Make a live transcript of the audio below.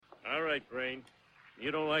right, Brain.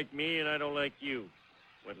 You don't like me, and I don't like you.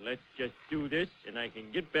 But let's just do this, and I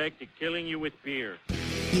can get back to killing you with beer.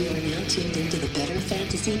 You are now tuned into the Better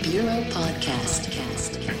Fantasy Bureau podcast.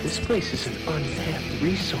 This place is an untapped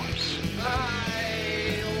resource.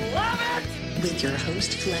 I love it! With your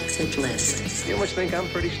host, Flexa Bliss. You must think I'm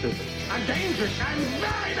pretty stupid. I'm dangerous. I'm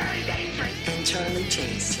very, very dangerous. And Charlie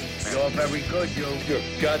Chase. You're very good, Joe. You're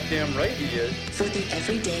goddamn right he is. For the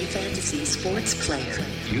everyday fantasy sports player.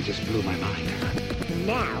 You just blew my mind.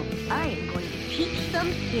 Now, I am going to teach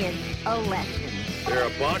some kids a lesson. They're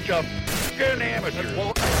a bunch of f***ing amateurs.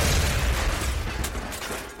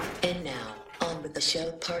 And now, on with the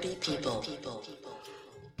show, Party People.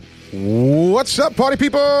 What's up, party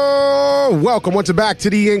people? Welcome once back to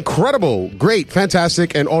the incredible, great,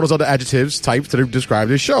 fantastic, and all those other adjectives types to describe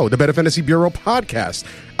this show, the Better Fantasy Bureau podcast.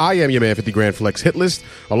 I am your man, 50 Grand Flex Hit List,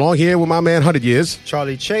 along here with my man, 100 Years.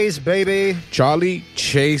 Charlie Chase, baby. Charlie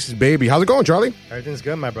Chase, baby. How's it going, Charlie? Everything's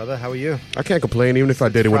good, my brother. How are you? I can't complain. Even if I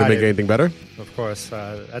did, it wouldn't make anything better. Of course.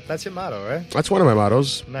 That's your motto, right? That's one of my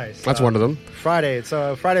mottos. Nice. That's one of them. Friday.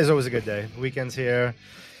 Friday's always a good day. Weekend's here.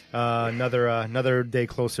 Another day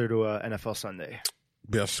closer to NFL Sunday.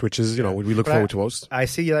 Yes, which is, we look forward to most. I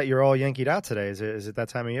see that you're all Yankeed out today. Is it that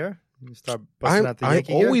time of year? You start busting out the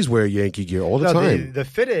Yankee gear? I always wear Yankee gear all the time. The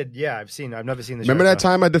fitted, yeah, I've never seen the Remember that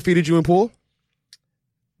time I defeated you in pool?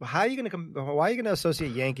 Why are you gonna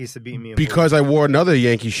associate Yankees to beat me in Because pool? I wore another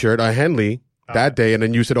Yankee shirt, a Henley, that day, and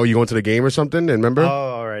then you said, "Oh, you going to the game or something?" And remember? Oh,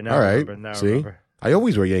 all right. Now I remember. See? I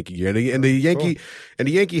always wear Yankee gear, and the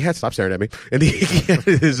Yankee hat. Stop staring at me. And the Yankee hat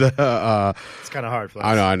is it's kind of hard. Flex.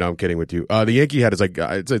 I know. I'm kidding with you. The Yankee hat is like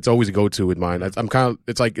it's always a go-to with mine. I'm kind of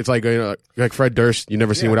it's like Fred Durst. You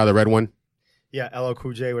never seen without the red one. Yeah, LL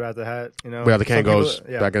Cool J without the hat. Without the Kangos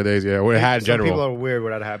back in the days. Yeah, with a hat in general. Some people are weird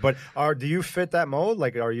without a hat. But do you fit that mold?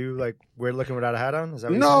 Like, are you like weird looking without a hat on? Is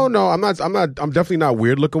that what No. I'm not. I'm definitely not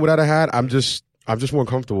weird looking without a hat. I'm just more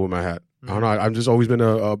comfortable with my hat. I don't know. I've just always been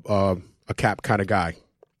a cap kind of guy.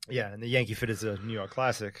 Yeah, and the Yankee fit is a New York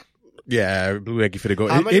classic. Yeah, blue Yankee fit.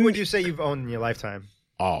 How many would you say you've owned in your lifetime?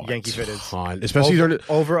 Oh, Yankee fitteds. Especially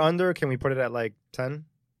over under. Can we put it at like 10?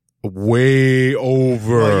 Way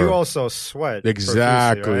over. Well, you also sweat.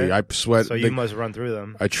 Exactly. Right? I sweat. So you must run through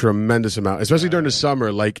them. A tremendous amount, especially during the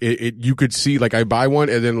summer. Like you could see. Like I buy one,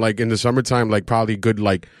 and then like in the summertime, like probably good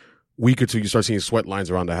like week or two, you start seeing sweat lines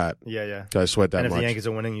around the hat. Yeah. I sweat that much. And if the Yankees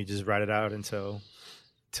are winning, you just ride it out until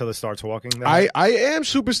it starts walking. I am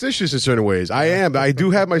superstitious in certain ways. I am. I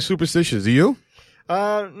do have my superstitions. Do you?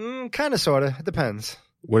 Kind of, sort of. It depends.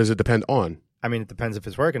 What does it depend on? I mean, it depends if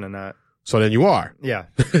it's working or not. So then you are. Yeah.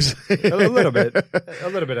 a little bit. A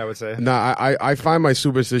little bit, I would say. Nah, I find my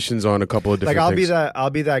superstitions on a couple of different things. I'll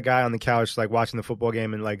be that guy on the couch, like watching the football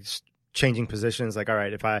game and like changing positions. Like, all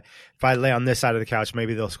right, if I lay on this side of the couch,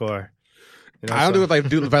 maybe they'll score. I don't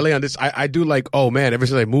do if I lay on this. I do like, oh man, ever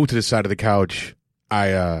since I moved to this side of the couch,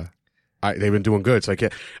 they've been doing good. So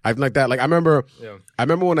I've like that. Like I remember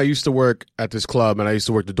when I used to work at this club and I used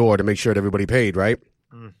to work the door to make sure that everybody paid, right?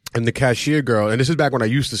 And the cashier girl, and this is back when I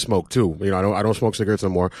used to smoke too. I don't smoke cigarettes no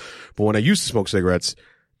more. But when I used to smoke cigarettes,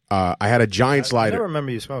 I had a Giants lighter. I don't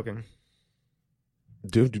remember you smoking.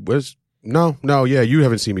 Dude, no, yeah, you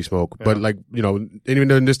haven't seen me smoke. Yeah. But like, even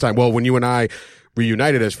during this time, well, when you and I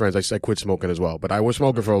reunited as friends, I quit smoking as well. But I was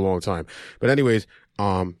smoking for a long time. But anyways,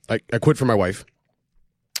 I quit for my wife.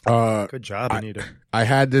 Good job, Anita. I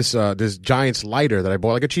had this Giants lighter that I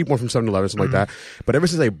bought, like a cheap one from 7-Eleven, something like that. But ever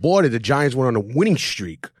since I bought it, the Giants went on a winning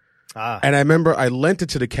streak. And I remember I lent it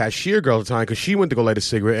to the cashier girl at the time because she went to go light a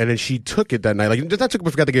cigarette, and then she took it that night. Like, just I took it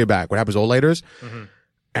but forgot to give it back. What happens, old lighters? Mm-hmm.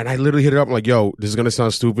 And I literally hit it up. I'm like, yo, this is gonna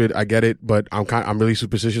sound stupid. I get it, but I'm really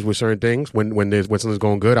superstitious with certain things. When something's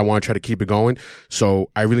going good, I want to try to keep it going. So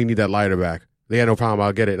I really need that lighter back. They had no problem.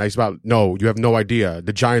 I'll get it. And I said, no, you have no idea.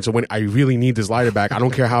 The Giants are winning. I really need this lighter back. I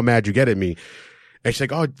don't care how mad you get at me. And she's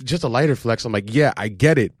like, oh, just a lighter, Flex. I'm like, yeah, I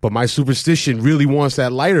get it, but my superstition really wants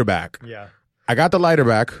that lighter back. Yeah. I got the lighter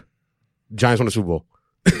back. Giants won the Super Bowl.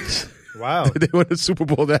 Wow. They won the Super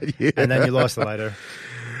Bowl that year. And then you lost the lighter.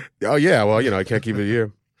 Oh, yeah. Well, I can't keep it a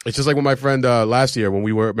year. It's just like with my friend last year when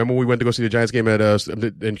remember when we went to go see the Giants game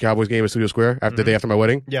in Cowboys game at Studio Square the day after my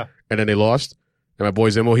wedding? Yeah. And then they lost. And my boy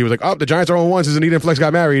Zimmo, he was like, oh, the Giants are on 1 since Anita and Flex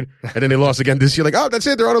got married. And then they lost again this year. Like, oh, that's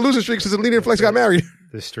it. They're on a losing streak since Anita and Flex got married.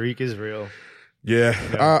 The streak is real.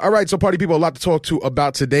 Yeah. All right. So, party people, a lot to talk to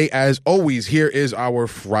about today. As always, here is our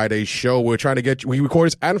Friday show. We're trying to we record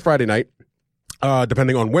this on Friday night.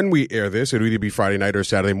 Depending on when we air this, it'll either be Friday night or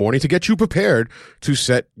Saturday morning to get you prepared to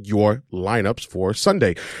set your lineups for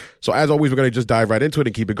Sunday. So as always, we're going to just dive right into it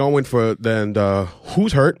and keep it going for then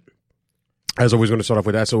who's hurt. As always, we're going to start off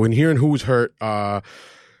with that. So in hearing who's hurt,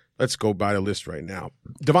 Let's go by the list right now.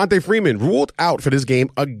 Devontae Freeman ruled out for this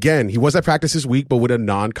game again. He was at practice this week, but with a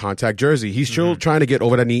non-contact jersey. He's still trying to get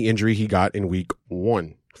over that knee injury he got in week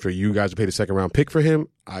 1. For you guys to pay the second-round pick for him,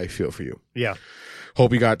 I feel for you. Yeah.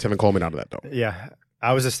 Hope you got Tevin Coleman out of that, though. Yeah.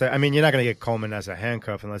 I was just, I mean, you're not going to get Coleman as a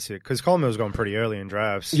handcuff unless because Coleman was going pretty early in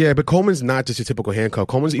drafts. Yeah, but Coleman's not just a typical handcuff.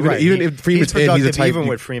 Coleman's even if Freeman's in, he's a type. Even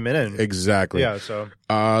with Freeman in. Exactly. Yeah, so.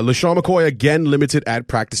 LaShawn McCoy again limited at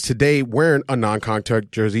practice today, wearing a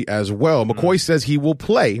non-contact jersey as well. McCoy says he will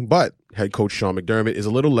play, but head coach Sean McDermott is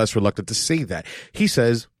a little less reluctant to say that. He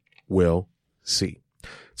says, we'll see.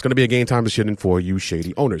 It's going to be a game time decision for you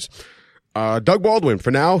shady owners. Doug Baldwin, for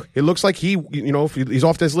now, it looks like he's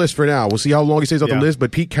off this list for now. We'll see how long he stays off the list,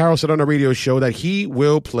 but Pete Carroll said on a radio show that he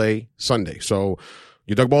will play Sunday. So,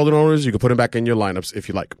 you Doug Baldwin owners, you can put him back in your lineups if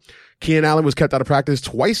you like. Keenan Allen was kept out of practice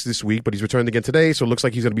twice this week, but he's returned again today, so it looks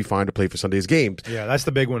like he's going to be fine to play for Sunday's games. Yeah, that's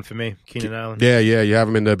the big one for me, Keenan Allen. Yeah, you have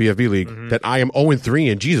him in the BFB league. That I am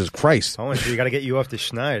 0-3, and Jesus Christ. 0-3, you got to get you off the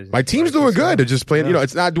schneid. My team's doing good. They're just playing,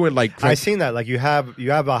 it's not doing like I seen that. Like you have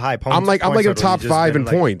a high point. I'm like in top 5 in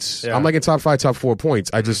points. Yeah. I'm like in top 5, top 4 points.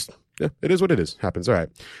 I just, it is what it is. Happens. All right.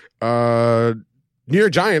 New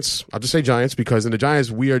York Giants, I'll just say Giants because in the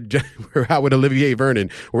Giants, we're out with Olivier Vernon.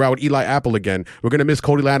 We're out with Eli Apple again. We're going to miss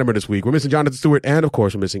Cody Latimer this week. We're missing Jonathan Stewart, and of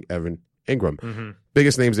course, we're missing Evan Ingram.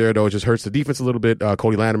 Biggest names there, though. It just hurts the defense a little bit.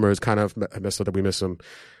 Cody Latimer is kind of messed up that we miss him,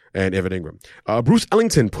 and Evan Ingram. Bruce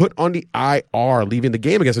Ellington put on the IR, leaving the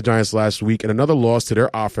game against the Giants last week, and another loss to their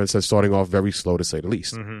offense that's starting off very slow, to say the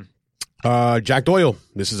least. Jack Doyle,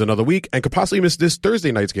 this is another week, and could possibly miss this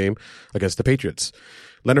Thursday night's game against the Patriots.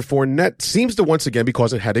 Leonard Fournette seems to once again be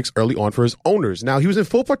causing headaches early on for his owners. Now, he was in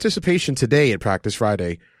full participation today at practice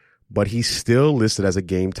Friday, but he's still listed as a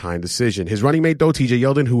game-time decision. His running mate, though, TJ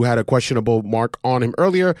Yeldon, who had a questionable mark on him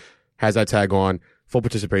earlier, has that tag on. Full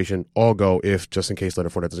participation, all go if, just in case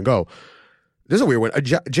Leonard Fournette doesn't go. This is a weird one.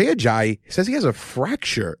 Jay Ajayi says he has a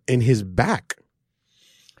fracture in his back.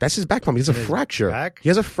 That's his back problem. He has a fracture. Back? He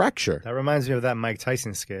has a fracture. That reminds me of that Mike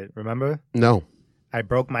Tyson skit. Remember? No. I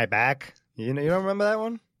broke my back. You don't remember that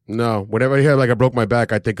one? No. Whenever I hear I broke my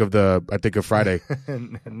back, I think of Friday.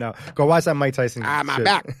 No. Go watch that Mike Tyson my shit.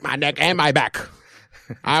 back, my neck, and my back.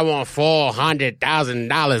 I want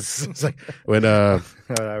 $400,000. It's like when I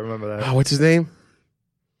remember that. what's his name?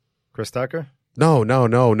 Chris Tucker? No.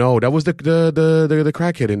 That was the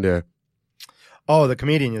crackhead in there. Oh, the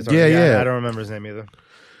comedian. Yeah. I don't remember his name either.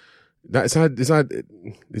 No, it's not.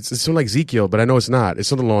 It's something like Ezekiel, but I know it's not. It's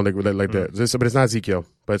something along like that. But it's not Ezekiel,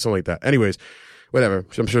 but it's something like that. Anyways, whatever.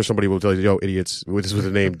 I'm sure somebody will tell you, "Yo, idiots, this was the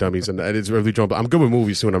name, dummies." And it's really drawn. I'm good with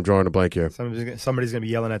movies too, and I'm drawing a blank here. Somebody's gonna be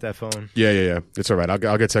yelling at that phone. Yeah. It's all right.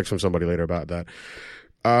 I'll get text from somebody later about that.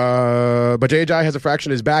 But J.J. has a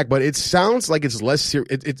fraction in his back, but it sounds like it's less serious.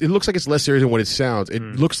 It looks like it's less serious than what it sounds. It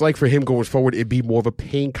looks like for him going forward, it'd be more of a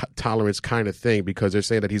pain tolerance kind of thing because they're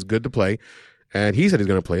saying that he's good to play. And he said he's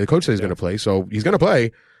going to play. The coach said he's going to play. So he's going to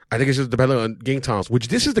play. I think it's just depending on game times, which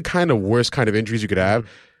this is the kind of worst kind of injuries you could have.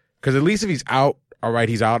 Because at least if he's out, all right,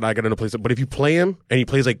 he's out and I got to play. But if you play him and he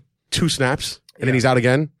plays like 2 snaps and then he's out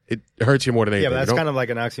again, it hurts you more than anything. Yeah, but that's kind of like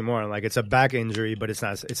an oxymoron. Like it's a back injury, but it's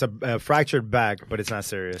not. It's a fractured back, but it's not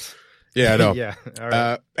serious. Yeah, I know. Yeah. All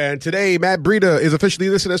right. And today, Matt Breida is officially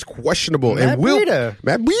listed as questionable. Matt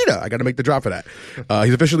Breida. I got to make the drop for that.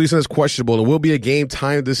 He's officially listed as questionable and will be a game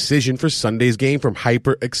time decision for Sunday's game from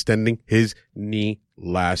hyperextending his knee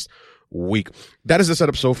last week. That is the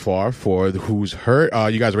setup so far for who's hurt.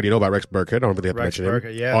 You guys already know about Rex Burkhead. I don't really have to mention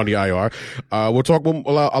him on the IR. We'll talk a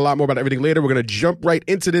lot more about everything later. We're going to jump right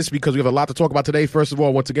into this because we have a lot to talk about today. First of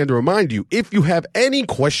all, once again, to remind you, if you have any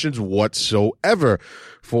questions whatsoever,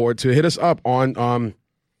 to hit us up on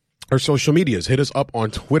our social medias. Hit us up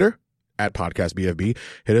on Twitter at Podcast BFB.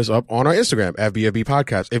 Hit us up on our Instagram at BFB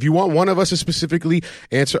Podcast. If you want one of us to specifically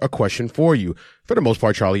answer a question for you, for the most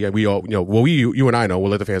part, Charlie, we all, you and I know,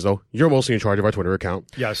 we'll let the fans know, you're mostly in charge of our Twitter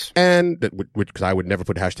account. Yes. And, because I would never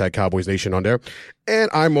put hashtag Cowboys Nation on there.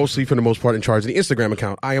 And I'm mostly, for the most part, in charge of the Instagram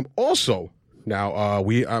account. I am also now,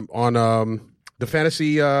 I'm on, the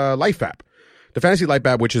Fantasy Life app. The Fantasy Life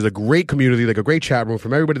app, which is a great community, like a great chat room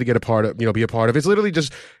from everybody to get a part of, be a part of. It's literally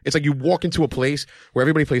just, it's like you walk into a place where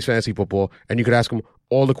everybody plays fantasy football and you could ask them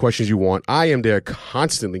all the questions you want. I am there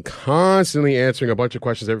constantly answering a bunch of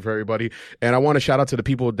questions for everybody. And I want to shout out to the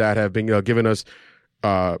people that have been giving us,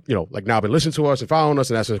 like now been listening to us and following us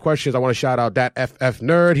and asking us questions. I want to shout out that FF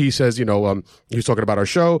Nerd. He says, he was talking about our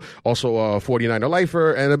show. Also, 49er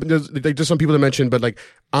Lifer. And there's just some people to mention, but like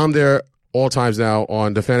I'm there all times now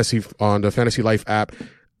on the Fantasy Life app.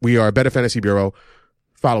 We are a Better Fantasy Bureau.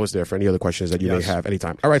 Follow us there for any other questions that you may have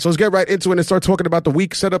anytime. All right, so let's get right into it and start talking about the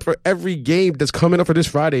week setup for every game that's coming up for this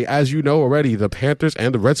Friday. As you know already, the Panthers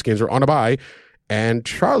and the Redskins are on a bye. And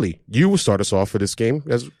Charlie, you will start us off for this game.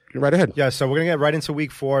 Right ahead. Yeah, so we're going to get right into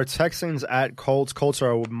week 4. Texans at Colts. Colts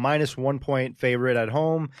are a -1 point favorite at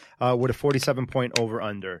home with a 47-point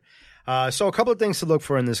over-under. So a couple of things to look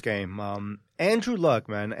for in this game. Andrew Luck,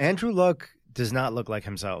 man. Andrew Luck does not look like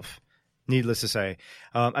himself. Needless to say.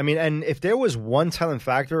 And if there was one telling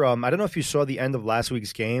factor, I don't know if you saw the end of last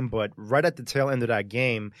week's game, but right at the tail end of that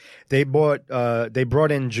game, they brought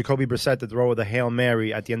in Jacoby Brissett to throw with a Hail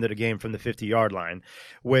Mary at the end of the game from the 50-yard line,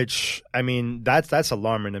 which, that's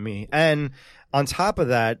alarming to me. And on top of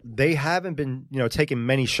that, they haven't been, taking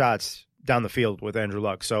many shots down the field with Andrew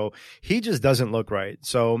Luck. So he just doesn't look right.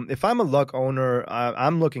 So if I'm a Luck owner,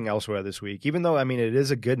 I'm looking elsewhere this week, even though, it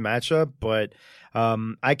is a good matchup, but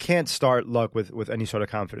I can't start Luck with any sort of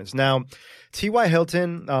confidence. Now, T.Y.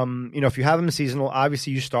 Hilton, if you have him seasonal,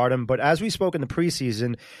 obviously you start him. But as we spoke in the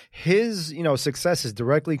preseason, his, success is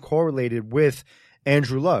directly correlated with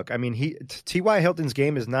Andrew Luck. T.Y. Hilton's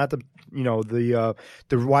game is not the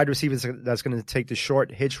wide receiver that's going to take the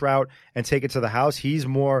short hitch route and take it to the house. He's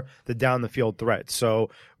more the down the field threat. So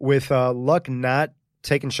with Luck not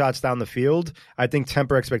taking shots down the field, I think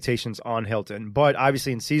temper expectations on Hilton. But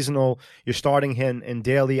obviously in seasonal, you're starting him in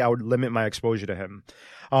daily. I would limit my exposure to him.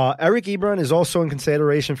 Eric Ebron is also in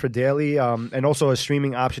consideration for daily and also a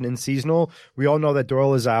streaming option in seasonal. We all know that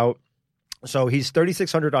Doyle is out. So he's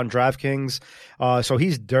 3,600 on DraftKings. So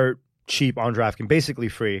he's dirt cheap on DraftKings, basically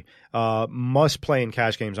free. Must play in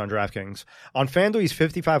cash games on DraftKings. On FanDuel, he's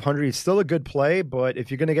 5,500. He's still a good play, but if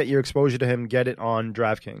you're going to get your exposure to him, get it on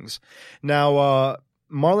DraftKings. Now,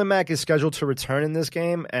 Marlon Mack is scheduled to return in this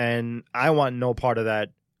game, and I want no part of that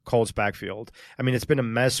Colts backfield. It's been a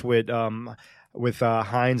mess with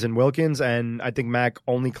Hines and Wilkins, and I think Mack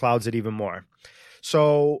only clouds it even more.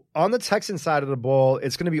 So on the Texans side of the ball,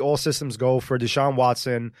 it's going to be all systems go for Deshaun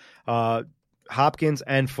Watson, Hopkins,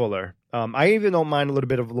 and Fuller. I even don't mind a little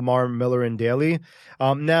bit of Lamar Miller in daily.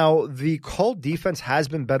 Now, the Colt defense has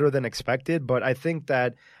been better than expected, but I think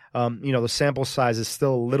that the sample size is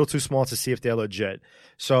still a little too small to see if they're legit.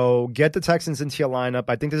 So get the Texans into your lineup.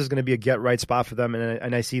 I think this is going to be a get-right spot for them,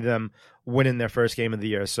 and I see them winning their first game of the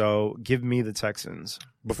year. So give me the Texans.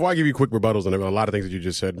 Before I give you quick rebuttals on a lot of things that you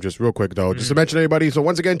just said, just real quick, though, just to mention everybody. So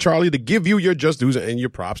once again, Charlie, to give you your just dues and your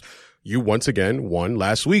props, you once again won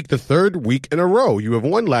last week, the 3rd week in a row. You have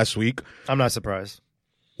won last week. I'm not surprised.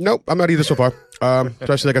 Nope, I'm not either so far.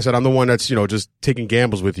 Especially, like I said, I'm the one that's, just taking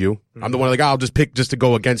gambles with you. I'm the one I'll just pick just to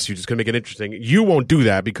go against you, just going to make it interesting. You won't do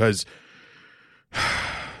that because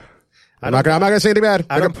I'm not gonna say anything bad.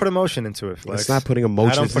 I don't put emotion into it, Flex. It's not putting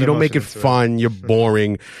emotion. You don't make it fun. You're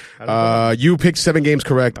boring. You picked 7 games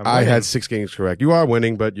correct. I had 6 games correct. You are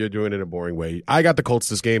winning, but you're doing it in a boring way. I got the Colts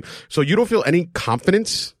this game. So you don't feel any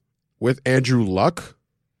confidence with Andrew Luck?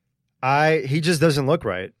 He just doesn't look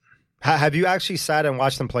right. Have you actually sat and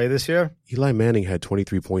watched them play this year? Eli Manning had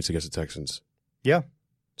 23 points against the Texans. Yeah.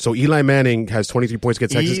 So Eli Manning has 23 points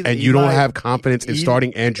against Texans, and you don't have confidence in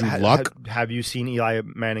starting Andrew Luck? Have you seen Eli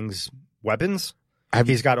Manning's weapons?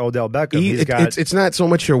 He's got Odell Beckham. It's not so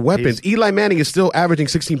much your weapons. Eli Manning is still averaging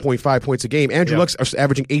 16.5 points a game. Andrew Luck's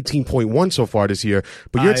averaging 18.1 so far this year.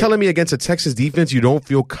 But you're telling me against a Texas defense you don't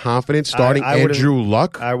feel confident starting Andrew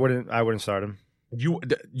Luck? I wouldn't start him.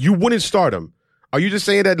 You wouldn't start him. Are you just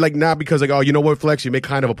saying that not because you know what, Flex, you make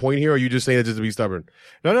kind of a point here, or are you just saying it just to be stubborn?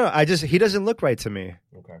 No, he doesn't look right to me.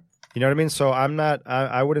 Okay. You know what I mean? So I'm not.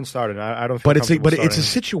 I wouldn't start him. I don't. But it's a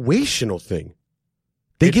situational thing.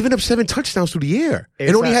 They've given up 7 touchdowns through the air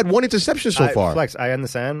and only had 1 interception so far. Flex, I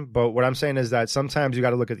understand, but what I'm saying is that sometimes you got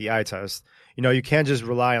to look at the eye test. You can't just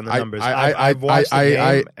rely on the numbers. I've watched the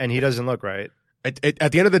game, and he doesn't look right. At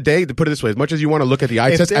the end of the day, to put it this way, as much as you want to look at the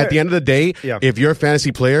eye test, at the end of the day, if your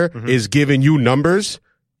fantasy player is giving you numbers,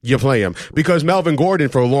 you play him. Because Melvin Gordon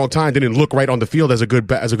for a long time didn't look right on the field as a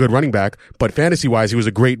good running back, but fantasy wise, he was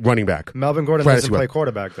a great running back. Melvin Gordon doesn't play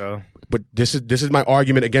quarterback though. But this is my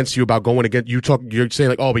argument against you about going against you're saying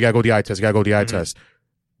we gotta go the eye test, test.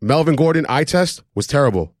 Melvin Gordon eye test was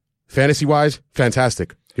terrible. Fantasy wise,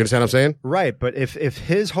 fantastic. You understand what I'm saying? Right, but if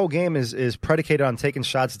his whole game is predicated on taking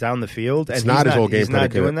shots down the field, and it's not his whole game. He's not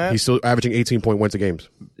doing that. He's still averaging 18.1 a game.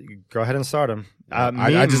 Go ahead and start him.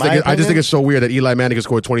 I just think it's so weird that Eli Manning has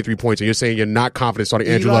scored 23 points, and you're saying you're not confident starting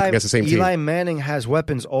Andrew Luck against the same team. Eli Manning has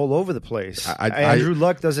weapons all over the place. Andrew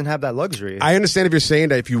Luck doesn't have that luxury. I understand if you're saying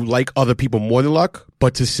that if you like other people more than Luck,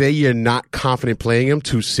 but to say you're not confident playing him,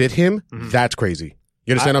 to sit him, that's crazy.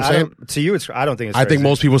 You understand what I'm saying? To you, I don't think it's crazy. I think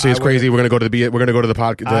most people say it's crazy. We're going to go to the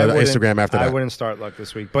Instagram after that. I wouldn't start luck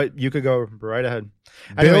this week, but you could go right ahead.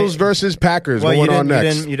 Bills versus Packers going on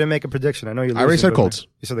next. You didn't make a prediction. I know you. I already said Colts.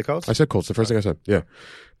 You said the Colts? I said Colts. The first thing I said. Yeah.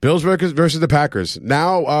 Bills versus the Packers.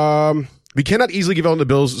 Now, we cannot easily give out on the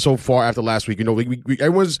Bills so far after last week.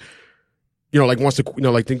 Everyone's, wants to,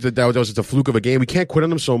 think that was just a fluke of a game. We can't quit on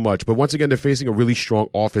them so much. But once again, they're facing a really strong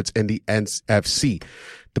offense in the NFC.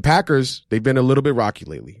 The Packers, they've been a little bit rocky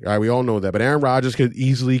lately. All right, we all know that. But Aaron Rodgers could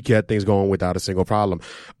easily get things going without a single problem.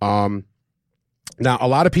 Now, a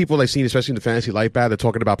lot of people I've seen, especially in the fantasy life bad, they're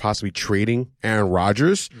talking about possibly trading Aaron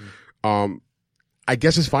Rodgers. I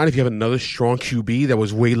guess it's fine if you have another strong QB that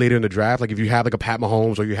was way later in the draft. Like if you have like a Pat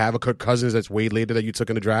Mahomes or you have a Kirk Cousins that's way later that you took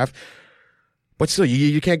in the draft. But still,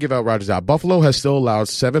 you can't give out Rodgers out. Buffalo has still allowed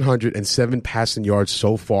 707 passing yards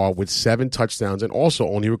so far with 7 touchdowns and also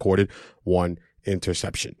only recorded 1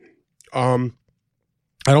 interception.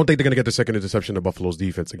 I don't think they're going to get the second interception of Buffalo's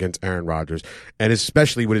defense against Aaron Rodgers, and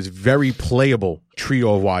especially with his very playable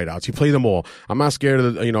trio of wideouts. He played them all. I'm not scared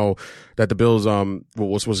of that the Bills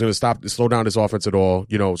was going to slow down this offense at all.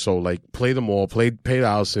 So like play them all. Play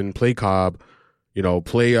Allison, play Cobb,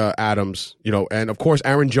 play Adams, and of course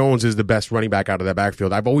Aaron Jones is the best running back out of that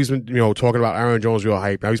backfield. I've always been talking about Aaron Jones real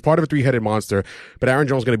hype. Now he's part of a 3-headed monster, but Aaron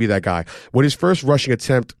Jones is going to be that guy. With his first rushing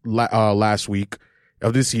attempt last week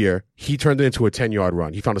of this year, he turned it into a 10-yard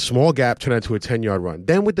run. He found a small gap, turned it into a 10-yard run.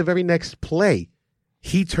 Then with the very next play,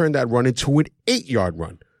 he turned that run into an 8-yard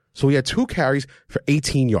run. So he had 2 carries for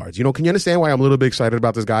 18 yards. Can you understand why I'm a little bit excited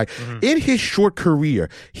about this guy? Mm-hmm. In his short career,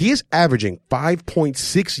 he is averaging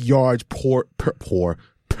 5.6 yards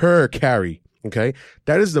per carry. Okay?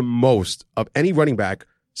 That is the most of any running back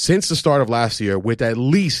since the start of last year with at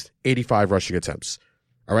least 85 rushing attempts.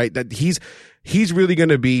 All right? That he's really going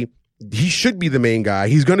to be he should be the main guy.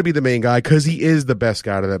 He's going to be the main guy because he is the best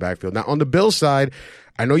guy out of that backfield. Now, on the Bills side,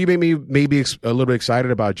 I know you may be a little bit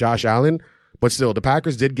excited about Josh Allen, but still, the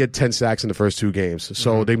Packers did get 10 sacks in the first 2 games.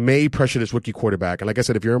 So they may pressure this rookie quarterback. And like I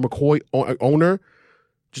said, if you're a McCoy owner,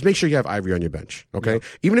 just make sure you have Ivory on your bench, okay? Yep.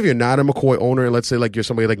 Even if you're not a McCoy owner, and let's say like you're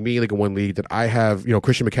somebody like me, like in one league, that I have,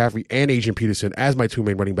 Christian McCaffrey and Adrian Peterson as my 2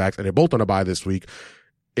 main running backs, and they're both on a bye this week.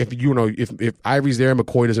 If Ivory's there and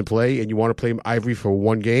McCoy doesn't play, and you want to play Ivory for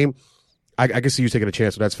 1 game, I can see you taking a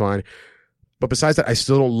chance, so that's fine. But besides that, I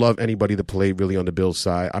still don't love anybody to play really on the Bills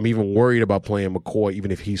side. I'm even worried about playing McCoy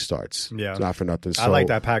even if he starts. Yeah. It's not for nothing. So, I like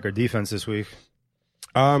that Packer defense this week.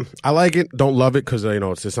 I like it. Don't love it because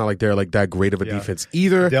it's not like they're like that great of a defense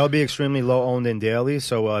either. They'll be extremely low owned in daily.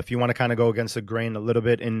 So if you want to kind of go against the grain a little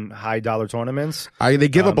bit in high dollar tournaments, they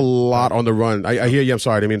give up a lot on the run. I hear you. I'm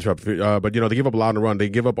sorry, I didn't mean to interrupt. But they give up a lot on the run. They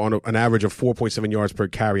give up on an average of 4.7 yards per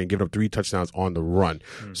carry and give up 3 touchdowns on the run.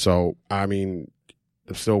 So I'm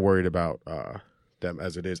still worried about them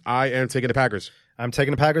as it is. I am taking the Packers. I'm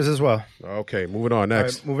taking the Packers as well. Okay, moving on.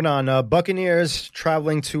 Next. Right, moving on. Buccaneers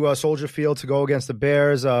traveling to Soldier Field to go against the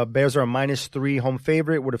Bears. Bears are a -3 home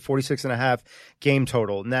favorite with a 46.5 game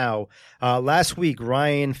total. Now, last week,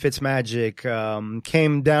 Ryan Fitzmagic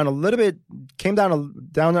came down to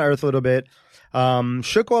earth a little bit.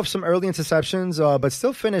 Shook off some early interceptions, but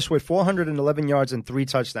still finished with 411 yards and 3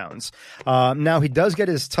 touchdowns. Now he does get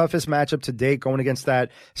his toughest matchup to date going against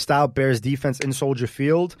that stout Bears defense in Soldier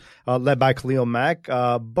Field, led by Khalil Mack.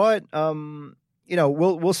 But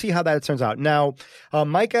we'll see how that turns out. Now,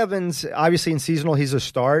 Mike Evans, obviously in seasonal, he's a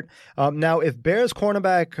start. Now, if Bears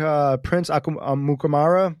cornerback Prince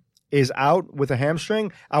Amukamara is out with a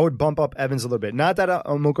hamstring, I would bump up Evans a little bit. Not that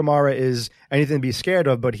Amukamara is anything to be scared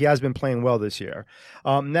of, but he has been playing well this year.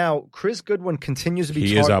 Now, Chris Goodwin continues to be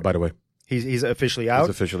He is out, by the way. He's officially out?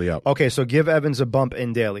 He's officially out. Okay, so give Evans a bump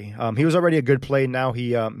in daily. He was already a good play. Now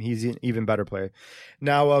he's an even better play.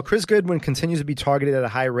 Now, Chris Goodwin continues to be targeted at a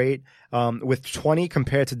high rate with 20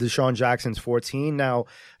 compared to Deshaun Jackson's 14. Now,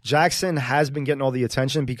 Jackson has been getting all the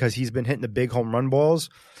attention because he's been hitting the big home run balls.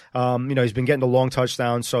 He's been getting the long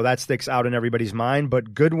touchdowns, so that sticks out in everybody's mind.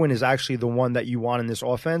 But Goodwin is actually the one that you want in this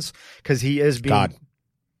offense because he is being...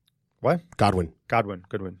 What? Godwin.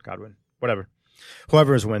 Whatever.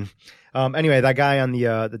 Whoever is win. Anyway, that guy on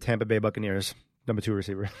the Tampa Bay Buccaneers, number 2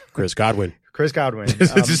 receiver. Chris Godwin.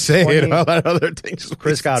 Just say it. All that other things.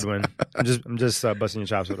 Chris Godwin. I'm just busting your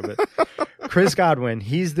chops a little bit. Chris Godwin,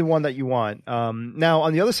 he's the one that you want. Now,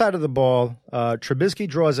 on the other side of the ball, Trubisky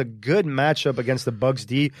draws a good matchup against the Bucs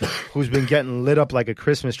D, who's been getting lit up like a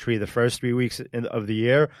Christmas tree the first 3 weeks of the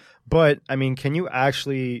year. But, can you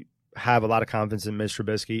actually have a lot of confidence in Mitch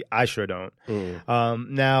Trubisky? I sure don't.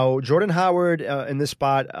 Now, Jordan Howard in this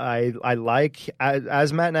spot, I like.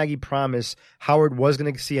 As Matt Nagy promised, Howard was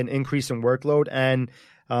going to see an increase in workload, and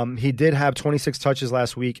He did have 26 touches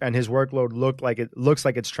last week, and his workload looks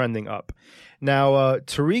like it's trending up. Now,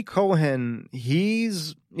 Tariq Cohen, he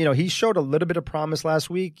showed a little bit of promise last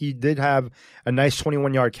week. He did have a nice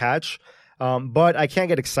 21-yard catch. But I can't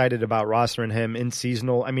get excited about rostering him in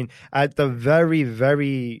seasonal. I mean, at the very,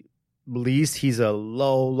 very least, he's a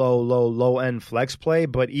low end flex play.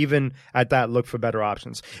 But even at that, look for better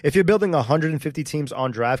options. If you're building 150 teams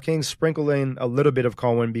on DraftKings, sprinkle in a little bit of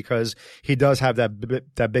Cohen because he does have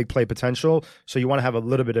that big play potential. So you want to have a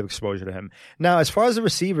little bit of exposure to him. Now, as far as the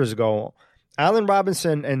receivers go, Allen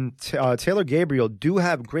Robinson and Taylor Gabriel do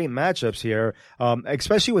have great matchups here,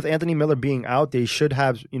 especially with Anthony Miller being out. They should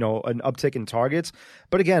have, an uptick in targets.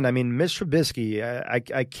 But again, I mean, Mitch Trubisky,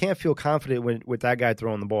 I can't feel confident with that guy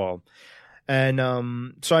throwing the ball.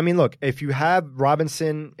 And so, I mean, look, if you have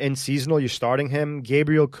Robinson in seasonal, you're starting him.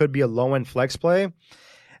 Gabriel could be a low-end flex play.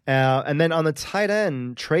 And then on the tight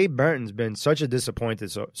end, Trey Burton's been such a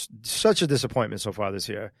disappointment so far this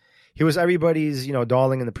year. He was everybody's,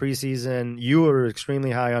 darling in the preseason. You were extremely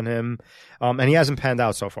high on him, and he hasn't panned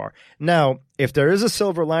out so far. Now, if there is a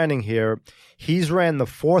silver lining here, he's ran the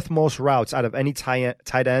 4th most routes out of any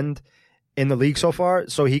tight end in the league so far,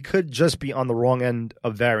 so he could just be on the wrong end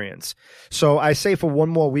of variance. So I say for one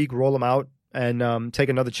more week, roll him out and take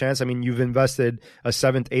another chance. I mean, you've invested a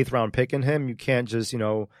 7th, 8th round pick in him. You can't just,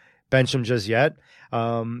 bench him just yet.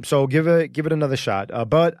 So give it another shot.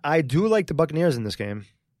 But I do like the Buccaneers in this game.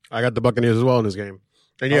 I got the Buccaneers as well in this game.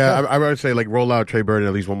 And I would say roll out Trey Burton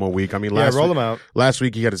at least one more week. I mean, roll him out. Last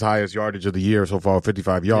week he had his highest yardage of the year so far,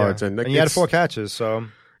 55 yards. Yeah. And he had 4 catches, so.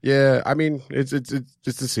 Yeah, I mean, it's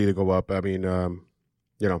just to see it go up. I mean, the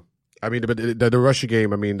rushing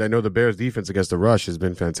game, I mean, I know the Bears defense against the rush has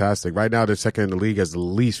been fantastic. Right now, they're second in the league as the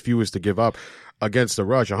least fewest to give up against the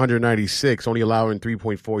rush, 196, only allowing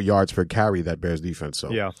 3.4 yards per carry, that Bears defense. So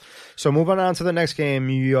yeah. So moving on to the next game,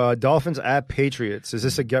 Dolphins at Patriots. Is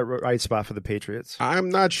this a get-right spot for the Patriots? I'm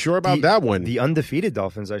not sure about that one. The undefeated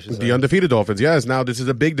Dolphins, I should say. The undefeated Dolphins, yes. Now, this is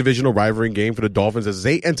a big divisional rivalry game for the Dolphins as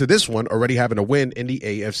they enter this one already having a win in the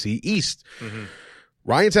AFC East. Mm-hmm.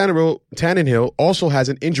 Ryan Tannehill also has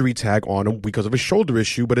an injury tag on him because of a shoulder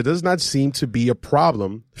issue, but it does not seem to be a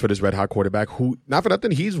problem for this red-hot quarterback who, not for nothing,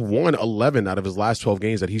 he's won 11 out of his last 12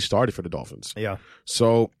 games that he started for the Dolphins. Yeah.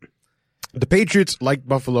 So the Patriots, like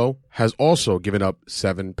Buffalo, has also given up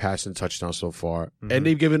 7 passing touchdowns so far, and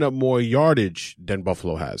they've given up more yardage than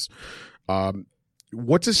Buffalo has.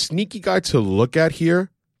 What's a sneaky guy to look at here?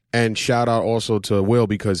 And shout out also to Will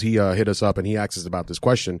because he hit us up and he asked us about this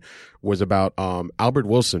question, was about Albert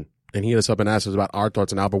Wilson. And he hit us up and asked us about our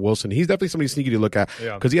thoughts on Albert Wilson. He's definitely somebody sneaky to look at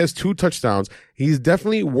because he has 2 touchdowns. He's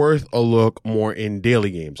definitely worth a look more in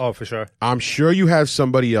daily games. Oh, for sure. I'm sure you have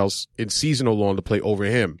somebody else in seasonal long to play over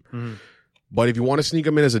him. Mm-hmm. But if you want to sneak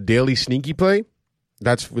him in as a daily sneaky play,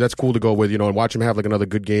 that's cool to go with, and watch him have another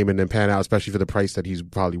good game and then pan out, especially for the price that he's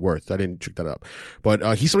probably worth. I didn't trick that up.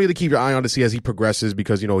 But he's somebody to keep your eye on to see as he progresses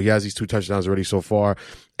because, he has these 2 touchdowns already so far.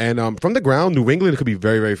 And from the ground, New England could be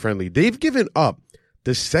very, very friendly. They've given up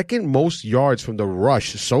the 2nd most yards from the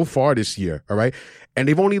rush so far this year, all right? And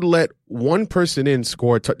they've only let one person in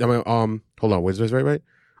score. Hold on, was this right?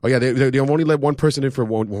 Oh, yeah, they've only let one person in for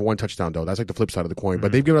one touchdown, though. That's like the flip side of the coin. Mm-hmm.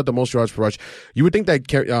 But they've given up the most yards per rush. You would think that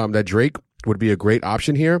that Drake would be a great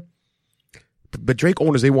option here. But Drake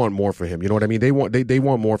owners, they want more for him. You know what I mean? They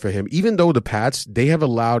want more for him. Even though the Pats, they have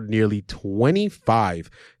allowed nearly 25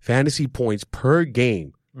 fantasy points per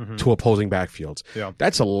game to opposing backfields. Yeah.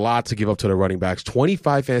 That's a lot to give up to the running backs.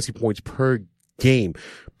 25 fantasy points per game.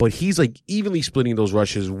 But he's evenly splitting those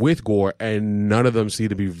rushes with Gore, and none of them seem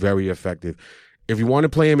to be very effective. If you want to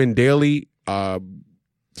play him in daily,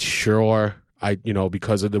 sure.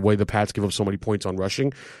 Because of the way the Pats give up so many points on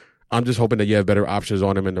rushing, I'm just hoping that you have better options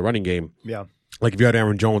on him in the running game. Yeah. Like if you had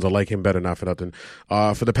Aaron Jones, I like him better, not for nothing.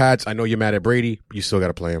 For the Pats, I know you're mad at Brady, but you still got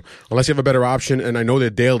to play him. Unless you have a better option, and I know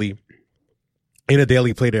that in a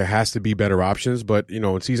daily play, there has to be better options, but,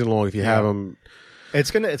 in season long, if you have them.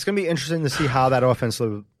 It's gonna be interesting to see how that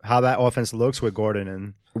offense looks with Gordon,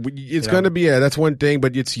 and it's gonna be that's one thing,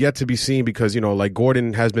 but it's yet to be seen because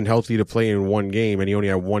Gordon has been healthy to play in one game, and he only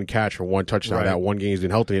had 1 catch for 1 touchdown. Right. That one game he's been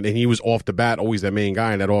healthy, and he was off the bat always that main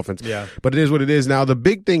guy in that offense. Yeah. But it is what it is. Now the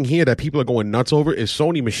big thing here that people are going nuts over is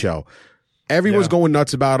Sony Michel. Everyone's going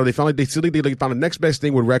nuts about it. They found they found the next best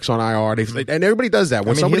thing with Rex on IR. And everybody does that.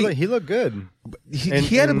 When he looked good.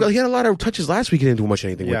 He had a lot of touches last week. He didn't do much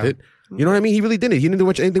anything with it. You know what I mean? He really didn't. He didn't do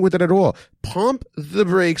much anything with it at all. Pump the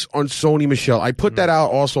brakes on Sony Michel. I put that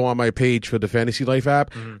out also on my page for the Fantasy Life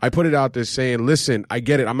app. I put it out there saying, listen, I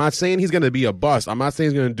get it. I'm not saying he's going to be a bust. I'm not saying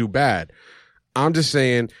he's going to do bad. I'm just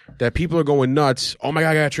saying that people are going nuts. Oh my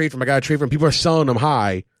God, I got to trade for him. People are selling him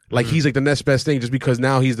high. Like he's like the next best thing just because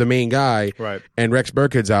now he's the main guy. Right. And Rex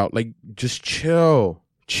Burkhead's out. Like, just chill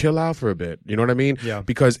out for a bit. You know what I mean? Yeah.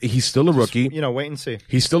 Because he's still a rookie. Just, wait and see.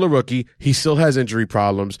 He's still a rookie. He still has injury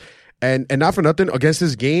problems. And not for nothing, against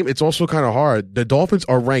this game, it's also kind of hard. The Dolphins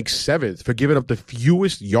are ranked 7th for giving up the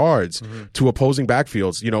fewest yards to opposing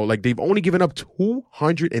backfields. Like they've only given up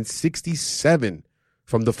 267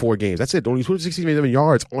 from the 4 games. That's it. Only 267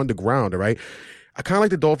 yards on the ground, all right? I kind of like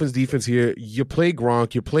the Dolphins defense here. You play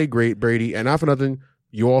Gronk, you play Brady, and not for nothing,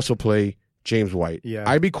 you also play James White. Yeah.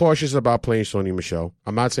 I'd be cautious about playing Sony Michel.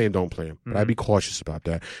 I'm not saying don't play him, but I'd be cautious about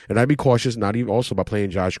that. And I'd be cautious not even also about playing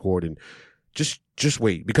Josh Gordon. Just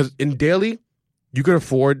wait, because in daily, you could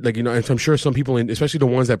afford, and I'm sure some people, especially the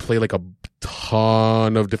ones that play like a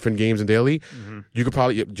ton of different games in daily, you could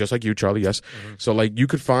probably, just like you, Charlie, yes. So you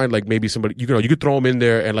could find maybe somebody, you could throw them in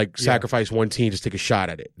there and sacrifice one team, just take a shot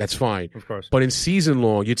at it. That's fine. Of course. But in season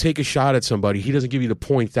long, you take a shot at somebody, he doesn't give you the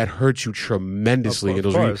points, that hurts you tremendously.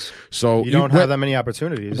 Of course. So you don't have that many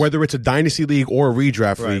opportunities. Whether it's a dynasty league or a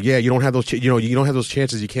redraft league, you don't have those, you don't have those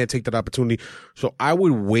chances. You can't take that opportunity. So I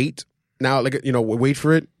would wait. Now, wait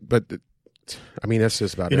for it, but that's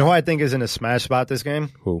just about it. You know who I think is in a smash spot this game?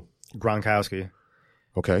 Who? Gronkowski.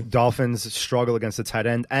 Okay. Dolphins struggle against the tight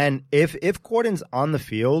end, and if Gordon's on the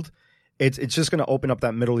field, it's just going to open up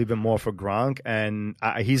that middle even more for Gronk, and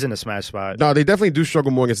he's in a smash spot. No, they definitely do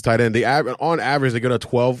struggle more against the tight end. On average, they get a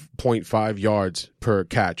 12.5 yards per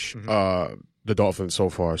catch. The Dolphins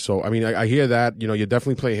so far. So I hear that. You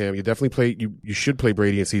definitely play him. You definitely play. You should play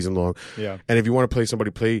Brady in season long. Yeah. And if you want to play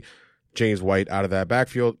somebody, play James White out of that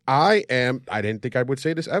backfield. I didn't think I would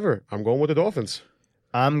say this ever. I'm going with the Dolphins.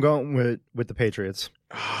 I'm going with the Patriots.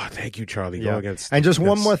 Thank you, Charlie. Yeah. Go against. And just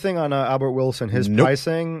one more thing on Albert Wilson, his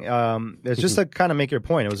pricing. It's just to kind of make your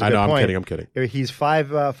point. It was a good point. I'm kidding. He's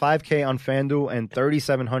 $5K on FanDuel and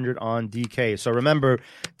 $3,700 on DK. So remember,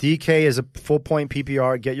 DK is a full point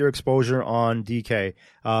PPR. Get your exposure on DK.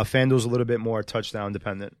 FanDuel's a little bit more touchdown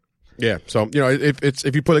dependent. Yeah, so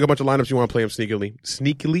if you put a bunch of lineups, you want to play them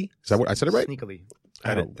sneakily. Is that what I said it right? Sneakily,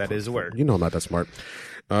 that is a word. I'm not that smart.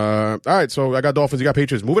 All right, so I got Dolphins, you got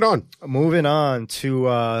Patriots. Moving on to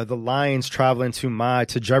the Lions traveling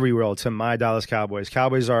to Jerry World, to my Dallas Cowboys.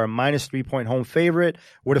 Cowboys are a -3-point home favorite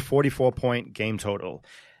with a 44-point game total.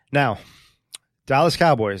 Now, Dallas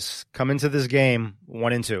Cowboys come into this game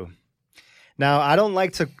 1-2. Now, I don't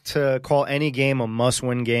like to call any game a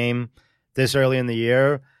must-win game this early in the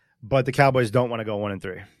year. But the Cowboys don't want to go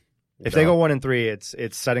 1-3. If they go 1-3,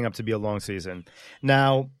 it's setting up to be a long season.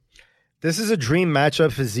 Now, this is a dream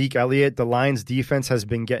matchup for Zeke Elliott. The Lions defense has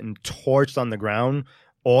been getting torched on the ground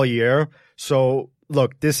all year. So,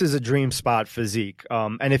 look, this is a dream spot for Zeke.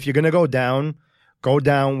 And if you're going to go down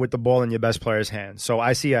with the ball in your best player's hands. So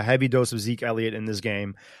I see a heavy dose of Zeke Elliott in this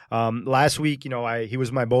game. Last week, he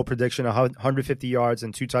was my bold prediction, 150 yards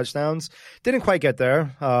and 2 touchdowns. Didn't quite get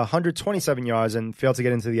there, 127 yards and failed to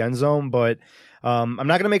get into the end zone. But I'm not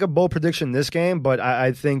going to make a bold prediction this game, but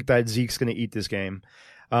I think that Zeke's going to eat this game.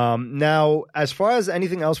 Now, as far as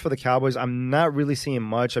anything else for the Cowboys, I'm not really seeing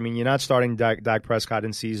much. You're not starting Dak Prescott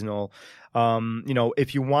in seasonal.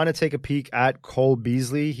 If you want to take a peek at Cole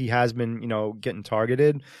Beasley, he has been, getting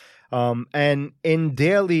targeted. And in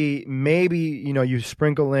daily, maybe, you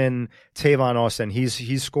sprinkle in Tavon Austin.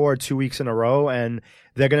 He's scored 2 weeks in a row, and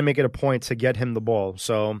they're going to make it a point to get him the ball.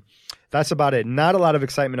 So that's about it. Not a lot of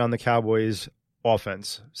excitement on the Cowboys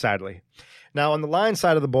offense, sadly. Now, on the Lions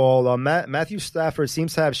side of the ball, Matthew Stafford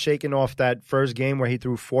seems to have shaken off that first game where he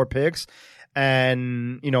threw 4 picks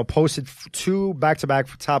and, posted 2 back-to-back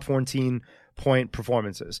top 14-point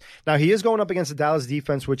performances. Now, he is going up against the Dallas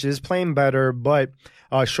defense, which is playing better, but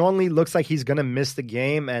Sean Lee looks like he's going to miss the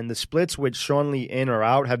game, and the splits with Sean Lee in or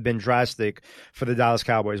out have been drastic for the Dallas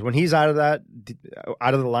Cowboys. When he's out of the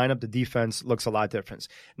lineup, the defense looks a lot different.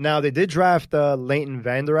 Now, they did draft Leighton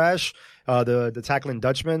Vander Esch, the tackling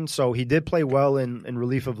Dutchman, so he did play well in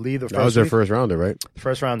relief of Lee. That was their first rounder, right?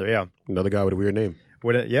 First rounder, yeah. Another guy with a weird name.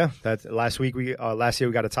 Last year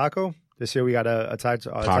we got a Taco. This year we got a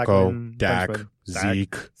Taco, Dak,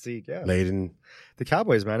 Zeke, yeah. Leighton. The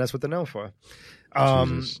Cowboys, man, that's what they're known for.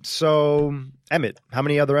 So Emmett, how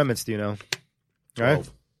many other Emmets do you know?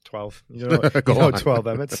 12. You know 12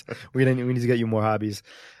 Emmets. We need to get you more hobbies.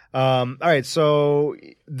 All right, so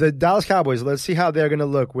the Dallas Cowboys. Let's see how they're going to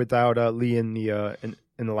look without Lee in the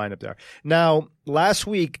lineup there. Now, last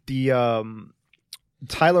week the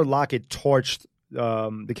Tyler Lockett torched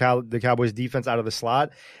the Cowboys defense out of the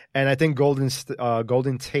slot, and I think Golden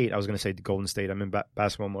Tate. I was going to say Golden State. I'm in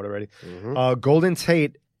basketball mode already. Golden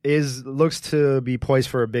Tate looks to be poised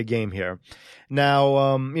for a big game here.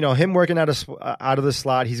 Now, him working out of the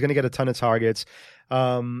slot, he's going to get a ton of targets.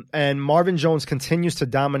 And Marvin Jones continues to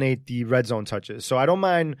dominate the red zone touches. So I don't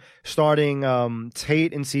mind starting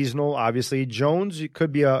Tate in seasonal, obviously. Jones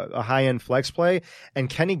could be a high-end flex play. And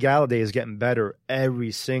Kenny Galladay is getting better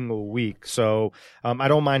every single week. So I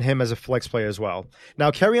don't mind him as a flex play as well.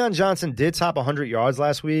 Now, Kerryon Johnson did top 100 yards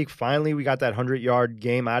last week. Finally, we got that 100-yard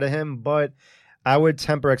game out of him. But I would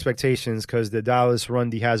temper expectations because the Dallas run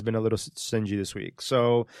D has been a little stingy this week.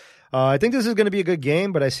 So I think this is going to be a good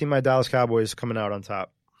game, but I see my Dallas Cowboys coming out on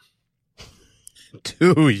top.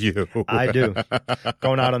 Do you? I do.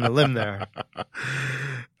 Going out on the limb there.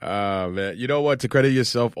 Man. You know what? To credit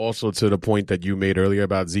yourself also to the point that you made earlier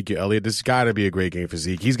about Zeke Elliott, this has got to be a great game for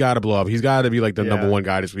Zeke. He's got to blow up. He's got to be like the number one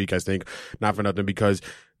guy this week, I think. Not for nothing, because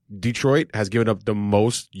Detroit has given up the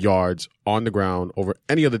most yards on the ground over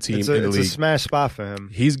any other team in the league. It's a smash spot for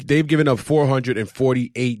him. They've given up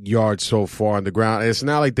 448 yards so far on the ground. And it's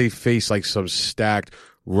not like they face like some stacked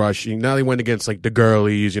rushing. Now they went against like the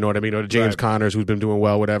Gurleys, you know what I mean, or the James Connors, who's been doing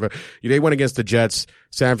well, whatever. They went against the Jets,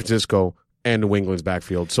 San Francisco, and New England's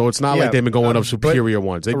backfield. So it's not like they've been going up superior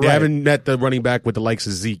ones. They haven't met the running back with the likes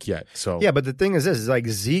of Zeke yet. So yeah, but the thing is this, is like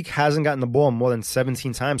Zeke hasn't gotten the ball more than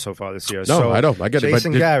 17 times so far this year. No, so I know. I get it.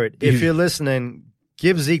 Jason Garrett, if you're listening,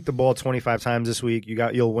 give Zeke the ball 25 times this week.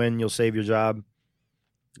 You'll win. You'll save your job.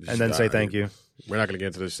 And then say thank you. We're not going to get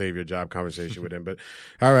into the save your job conversation with him. But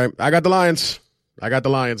all right, I got the Lions.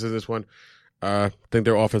 In this one. I think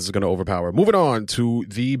their offense is going to overpower. Moving on to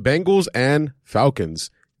the Bengals and Falcons.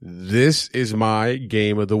 This is my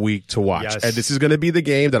game of the week to watch. Yes. And this is going to be the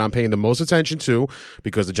game that I'm paying the most attention to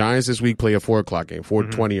because the Giants this week play a 4 o'clock game,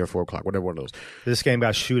 4:20 or 4 o'clock, whatever one of those. This game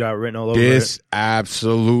got shootout written all over it.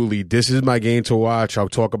 Absolutely. This is my game to watch. I'll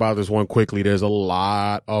talk about this one quickly. There's a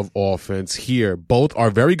lot of offense here. Both are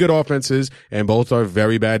very good offenses and both are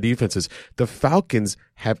very bad defenses. The Falcons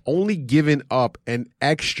have only given up an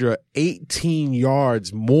extra 18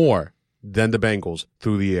 yards more than the Bengals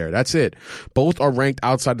through the air. That's it. Both are ranked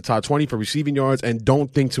outside the top 20 for receiving yards, and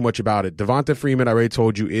don't think too much about it. Devonta Freeman, I already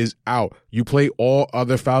told you, is out. You play all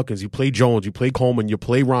other Falcons. You play Jones. You play Coleman. You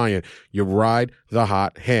play Ryan. You ride the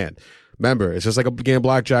hot hand. Remember, it's just like a game of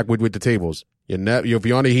blackjack with the tables. If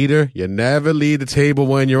you're on a heater, you never leave the table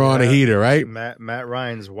when you're on a heater, right? Matt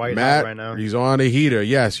Ryan's white hot right now. He's on a heater.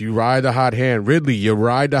 Yes, you ride the hot hand. Ridley, you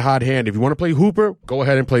ride the hot hand. If you want to play Hooper, go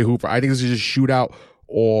ahead and play Hooper. I think this is just shootout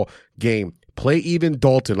all game. Play even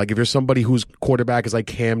Dalton. Like if you're somebody whose quarterback is like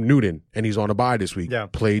Cam Newton and he's on a bye this week,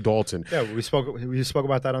 play Dalton. Yeah, we spoke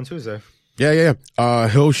about that on Tuesday. Yeah.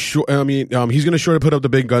 He's going to sure to put up the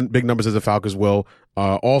big numbers as the Falcons will.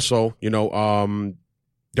 Also,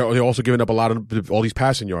 they're also giving up a lot of all these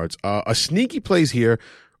passing yards. A sneaky plays here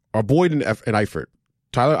are Boyd and Eifert.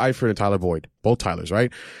 Tyler Eifert and Tyler Boyd. Both Tylers,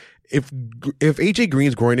 right? If AJ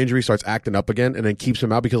Green's groin injury starts acting up again and then keeps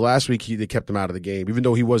him out, because last week they kept him out of the game, even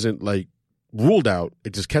though he wasn't like ruled out,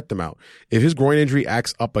 it just kept him out. If his groin injury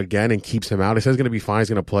acts up again and keeps him out, it says he's going to be fine, he's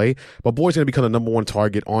going to play, but Boyd's going to become the number one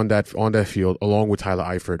target on that field along with Tyler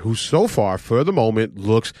Eifert, who so far, for the moment,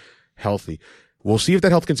 looks healthy. We'll see if that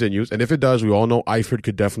health continues, and if it does, we all know Eifert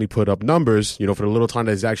could definitely put up numbers, for the little time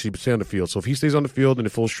that he's actually staying on the field. So if he stays on the field in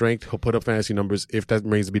full strength, he'll put up fantasy numbers if that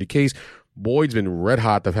remains to be the case. Boyd's been red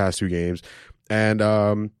hot the past 2 games. And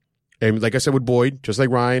like I said with Boyd, just like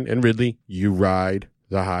Ryan and Ridley, you ride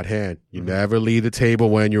the hot hand. You never leave the table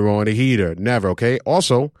when you're on a heater. Never, okay?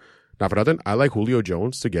 Also, not for nothing, I like Julio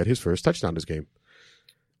Jones to get his first touchdown this game.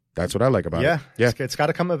 That's what I like about it. Yeah. It's got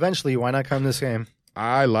to come eventually. Why not come this game?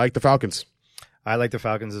 I like the Falcons. I like the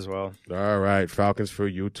Falcons as well. All right. Falcons for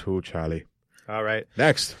you too, Charlie. All right.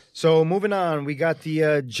 Next. So moving on, we got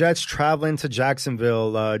the Jets traveling to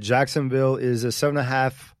Jacksonville. Jacksonville is a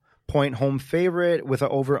 7.5-point home favorite with an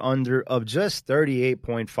over-under of just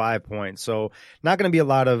 38.5 points. So not going to be a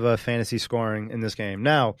lot of fantasy scoring in this game.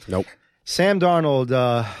 Now, nope. Sam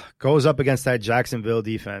Darnold goes up against that Jacksonville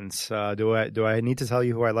defense. Do I need to tell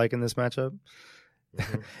you who I like in this matchup?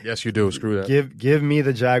 Yes, you do. Screw that. Give me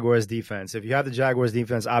the Jaguars defense. If you have the Jaguars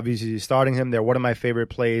defense, obviously you're starting him. They're one of my favorite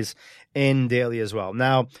plays in daily as well.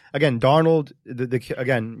 Now, again, Darnold,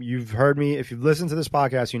 again, you've heard me. If you've listened to this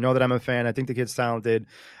podcast, you know that I'm a fan. I think the kid's talented,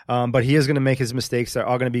 but he is going to make his mistakes that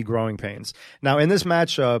are going to be growing pains. Now, in this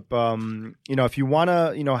matchup, if you want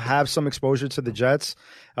to, have some exposure to the Jets,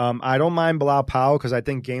 I don't mind Bilal Powell because I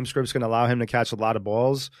think game script's going to allow him to catch a lot of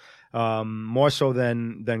balls, more so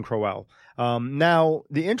than Crowell. Now,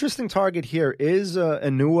 the interesting target here is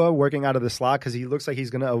Enua working out of the slot because he looks like he's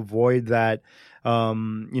going to avoid that, the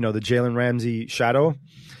Jalen Ramsey shadow.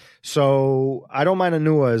 So I don't mind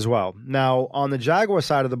Anua as well. Now, on the Jaguar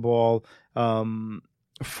side of the ball,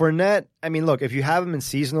 Fournette, I mean, look, if you have him in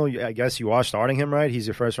seasonal, I guess you are starting him, right? He's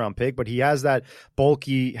your first-round pick, but he has that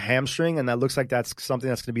bulky hamstring, and that looks like that's something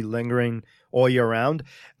that's going to be lingering all year round.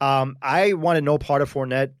 I wanted no part of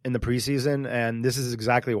Fournette in the preseason, and this is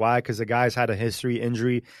exactly why, because the guy's had a history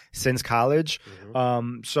injury since college.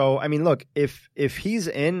 So, I mean, look, if he's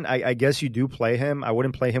in, I guess you do play him. I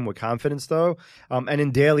wouldn't play him with confidence, though. And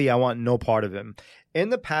in daily, I want no part of him. In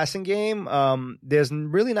the passing game, there's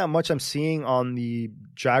really not much I'm seeing on the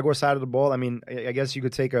Jaguar side of the ball. I mean, I guess you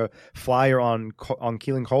could take a flyer on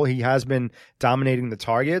Keelan Cole. He has been dominating the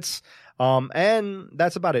targets. And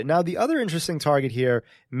that's about it. Now, the other interesting target here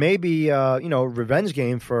may be, revenge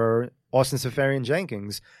game for Austin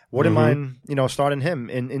Seferian-Jenkins. Wouldn't mind, starting him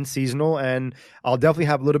in seasonal, and I'll definitely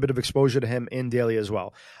have a little bit of exposure to him in daily as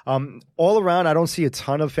well. All around, I don't see a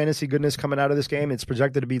ton of fantasy goodness coming out of this game. It's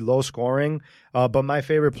projected to be low scoring, but my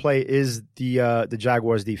favorite play is the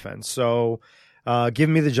Jaguars defense. So give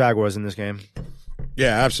me the Jaguars in this game.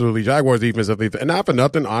 Yeah, absolutely. Jaguars defense, and not for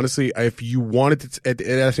nothing, honestly, if you wanted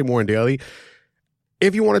to, I say more in daily,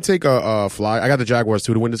 if you want to take a fly, I got the Jaguars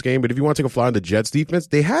too to win this game, but if you want to take a fly on the Jets defense,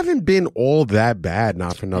 they haven't been all that bad,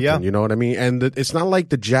 not for nothing. You know what I mean? And it's not like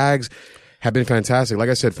the Jags have been fantastic. Like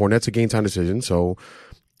I said, Fournette's a game time decision, so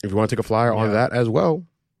if you want to take a flyer on that as well,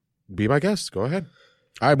 be my guest. Go ahead.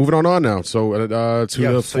 All right, moving on now. So to the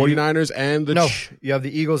 49ers and the... No, you have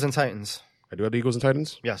the Eagles and Titans. I do have the Eagles and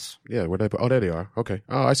Titans? Yes. Yeah, where did I put? Oh, there they are. Okay.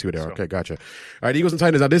 Oh, I see where they are. Okay, gotcha. All right, Eagles and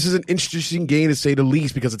Titans. Now, this is an interesting game to say the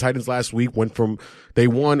least because the Titans last week they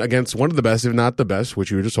won against one of the best, if not the best,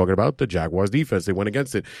 which you were just talking about, the Jaguars defense. They went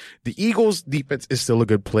against it. The Eagles defense is still a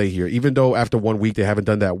good play here, even though after 1 week they haven't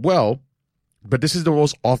done that well. But this is the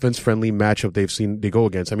most offense-friendly matchup they've seen they go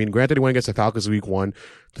against. I mean, granted, they went against the Falcons week 1.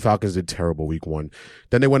 The Falcons did terrible week 1.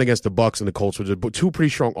 Then they went against the Bucs and the Colts, which are two pretty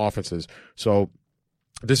strong offenses. So,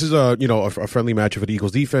 this is a friendly matchup for the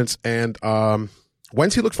Eagles defense, and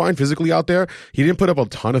Wentz, he looked fine physically out there. He didn't put up a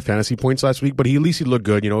ton of fantasy points last week, but at least he looked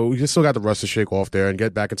good. He still got the rust to shake off there and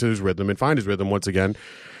get back into his rhythm and find his rhythm once again.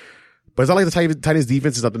 But it's not like the Titans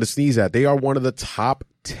defense is nothing to sneeze at. They are one of the top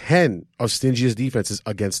 10 of stingiest defenses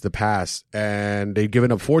against the pass, and they've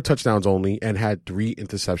given up 4 touchdowns only and had 3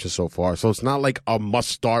 interceptions so far. So it's not like a must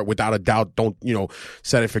start without a doubt. Don't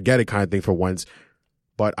set it, forget it kind of thing for Wentz.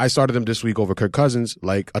 But I started him this week over Kirk Cousins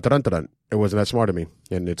like a tarantaran. It wasn't that smart of me,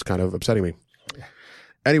 and it's kind of upsetting me.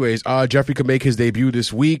 Anyways, Jeffrey could make his debut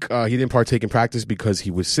this week. He didn't partake in practice because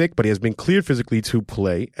he was sick, but he has been cleared physically to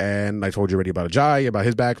play. And I told you already about Ajayi, about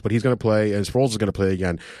his back, but he's going to play, and Sproles is going to play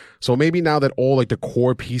again. So maybe now that all the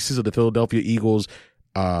core pieces of the Philadelphia Eagles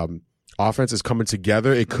offense is coming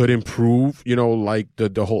together, it could improve,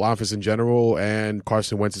 the whole offense in general and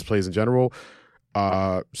Carson Wentz's plays in general.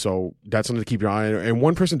 So that's something to keep your eye on. And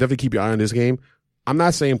one person definitely keep your eye on this game. I'm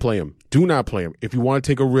not saying play him. Do not play him. If you want to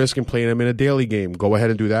take a risk and play him in a daily game, go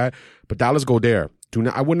ahead and do that. But Dallas Goedert,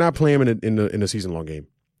 I would not play him in a season long game.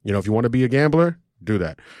 If you want to be a gambler, do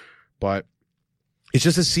that. But it's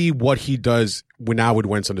just to see what he does now with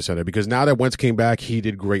Wentz under center, because now that Wentz came back, he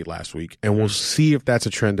did great last week, and we'll see if that's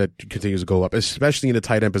a trend that continues to go up, especially in the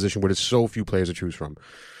tight end position where there's so few players to choose from.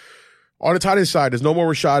 On the tight end side, there's no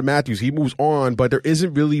more Rashad Matthews. He moves on, but there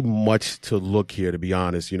isn't really much to look here, to be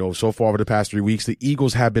honest. So far over the past 3 weeks, the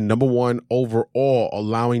Eagles have been number 1 overall,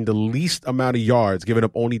 allowing the least amount of yards, giving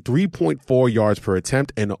up only 3.4 yards per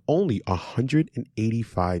attempt and only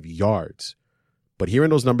 185 yards. But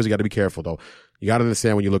hearing those numbers, you got to be careful, though. You got to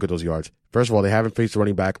understand when you look at those yards. First of all, they haven't faced a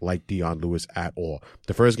running back like Dion Lewis at all.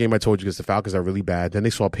 The first game I told you against the Falcons are really bad. Then they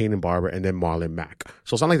saw Payne and Barber and then Marlon Mack.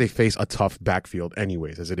 So it's not like they face a tough backfield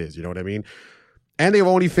anyways, as it is. You know what I mean? And they've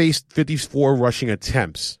only faced 54 rushing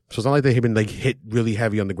attempts. So it's not like they've been hit really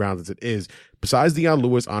heavy on the ground as it is. Besides Dion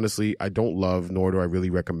Lewis, honestly, I don't love, nor do I really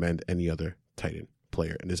recommend any other tight end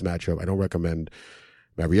player in this matchup. I don't recommend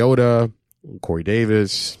Mariota, Corey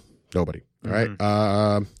Davis, nobody. All right.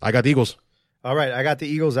 I got the Eagles. All right, I got the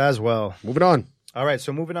Eagles as well. Moving on. All right,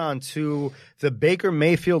 so moving on to the Baker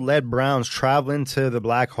Mayfield-led Browns traveling to the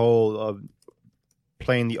black hole of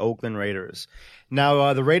playing the Oakland Raiders.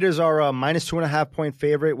 Now, the Raiders are a minus 2.5-point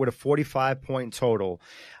favorite with a 45-point total.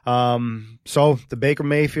 So the Baker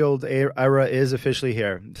Mayfield era is officially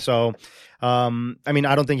here. So, I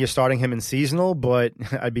don't think you're starting him in seasonal, but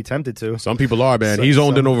I'd be tempted to. Some people are, man. He's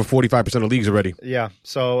owned in over 45% of leagues already. Yeah.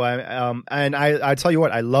 So, and I tell you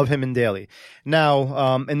what, I love him in daily.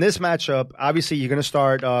 Now, in this matchup, obviously you're going to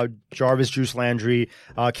start Jarvis Juice Landry,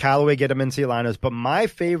 Callaway, get him into your lineups. But my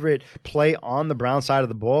favorite play on the Brown side of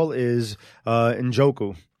the ball is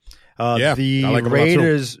Njoku. The I like him a lot, too.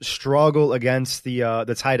 Raiders struggle against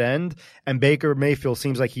the tight end, and Baker Mayfield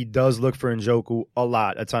seems like he does look for Njoku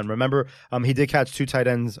a ton. Remember, he did catch two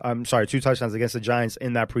touchdowns against the Giants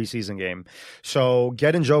in that preseason game. So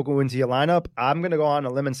get Njoku into your lineup. I'm going to go on a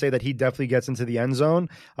limb and say that he definitely gets into the end zone.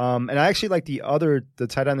 And I actually like the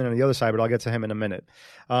tight end on the other side, but I'll get to him in a minute.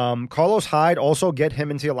 Carlos Hyde, also get him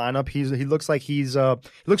into your lineup. He looks like he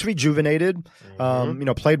looks rejuvenated.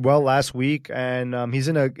 Played well last week, and he's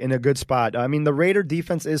in a good spot. I mean, the Raider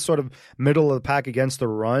defense is sort of middle of the pack against the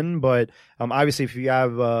run, but obviously if you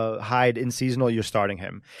have Hyde in seasonal, you're starting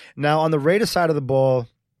him. Now on the Raider side of the ball,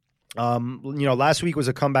 last week was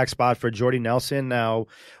a comeback spot for Jordy Nelson. Now,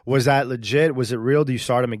 was that legit? Was it real? Do you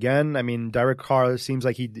start him again? I mean, Derek Carr seems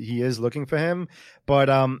like he is looking for him, but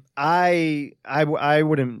I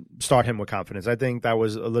wouldn't start him with confidence. I think that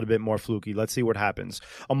was a little bit more fluky. Let's see what happens.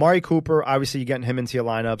 Amari Cooper, obviously you're getting him into your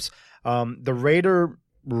lineups. The Raider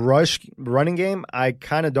running game, I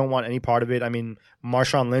kind of don't want any part of it. I mean,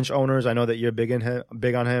 Marshawn Lynch owners, I know that you're big on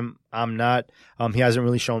him. I'm not. He hasn't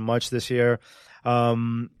really shown much this year. I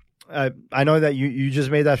know that you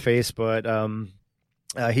just made that face, but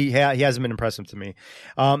he hasn't been impressive to me.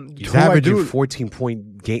 He's averaging 14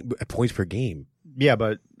 points per game. Yeah,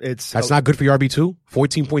 but that's not good for your RB2?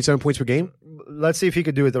 14.7 points per game? Let's see if he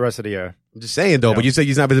could do it the rest of the year. I'm just saying, though, but you said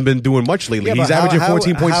he's not been doing much lately. He's averaging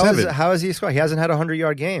 14.7. How is he scoring? He hasn't had a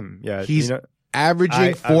 100-yard game yet. He's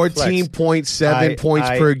averaging 14.7 points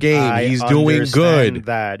per game. He's doing good.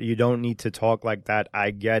 That you don't need to talk like that.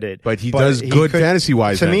 I get it, but he does good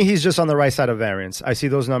fantasy-wise. To me, he's just on the right side of variance. I see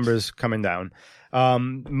those numbers coming down.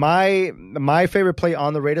 My favorite play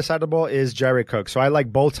on the Raiders side of the ball is Jared Cook. So I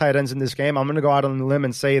like both tight ends in this game. I'm going to go out on the limb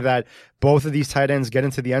and say that both of these tight ends get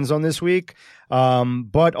into the end zone this week.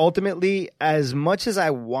 But ultimately, as much as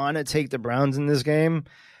I want to take the Browns in this game,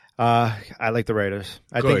 I like the Raiders.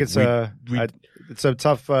 I think it's a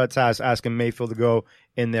tough task asking Mayfield to go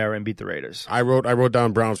in there and beat the Raiders. I wrote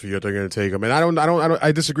down Browns for you. They're going to take them, and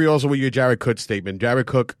I disagree also with your Jared Cook statement. Jared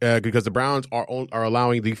Cook, because the Browns are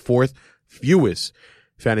allowing the fourth fewest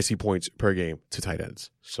fantasy points per game to tight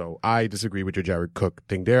ends. So I disagree with your Jared Cook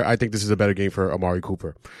thing there. I think this is a better game for Amari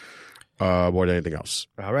Cooper more than anything else.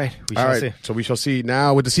 All right. We shall see. So we shall see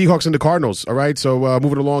now with the Seahawks and the Cardinals. All right. So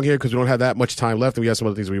moving along here because we don't have that much time left and we have some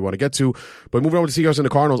other things we want to get to. But moving on with the Seahawks and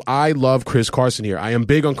the Cardinals, I love Chris Carson here. I am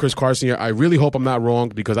big on Chris Carson here. I really hope I'm not wrong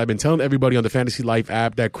because I've been telling everybody on the Fantasy Life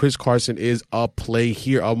app that Chris Carson is a play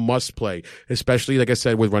here, a must play, especially, like I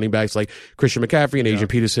said, with running backs like Christian McCaffrey and Adrian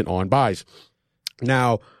Peterson on buys.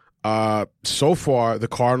 Now, so far, the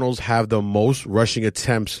Cardinals have the most rushing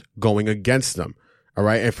attempts going against them. All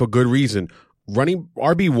right. And for good reason. Running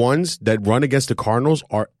RB1s that run against the Cardinals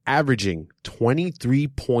are averaging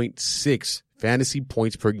 23.6 fantasy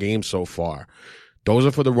points per game so far. Those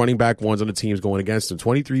are for the running back ones on the teams going against them.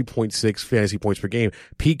 23.6 fantasy points per game.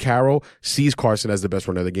 Pete Carroll sees Carson as the best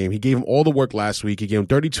runner of the game. He gave him all the work last week. He gave him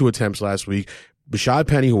 32 attempts last week. Rashad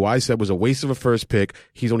Penny, who I said was a waste of a first pick,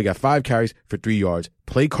 he's only got 5 carries for 3 yards.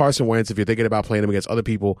 Play Carson Wentz if you're thinking about playing him against other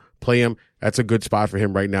people. Play him. That's a good spot for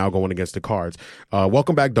him right now going against the Cards.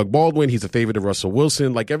 Welcome back, Doug Baldwin. He's a favorite of Russell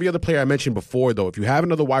Wilson. Like every other player I mentioned before, though, if you have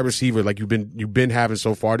another wide receiver like you've been having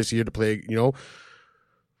so far this year to play,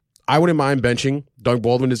 I wouldn't mind benching Doug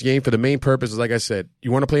Baldwin this game for the main purpose is, like I said,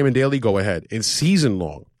 you want to play him in daily, go ahead. In season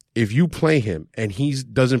long, if you play him and he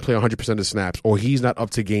doesn't play 100% of the snaps or he's not up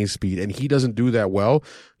to game speed and he doesn't do that well,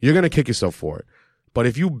 you're going to kick yourself for it. But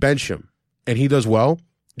if you bench him and he does well,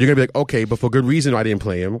 you're going to be like, okay, but for good reason I didn't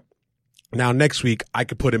play him. Now, next week, I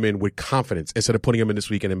could put him in with confidence instead of putting him in this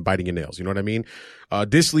week and then biting your nails. You know what I mean?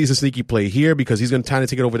 Disley's a sneaky play here because he's going to kind of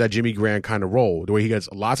take it over that Jimmy Graham kind of role, the way he gets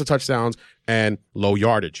lots of touchdowns and low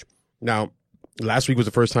yardage. Now, last week was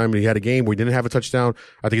the first time he had a game where he didn't have a touchdown.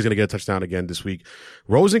 I think he's going to get a touchdown again this week.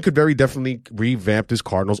 Rosen could very definitely revamp this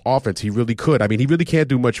Cardinals offense. He really could. I mean, he really can't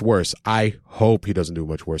do much worse. I hope he doesn't do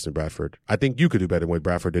much worse than Bradford. I think you could do better than what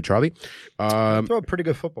Bradford did, Charlie. Throw a pretty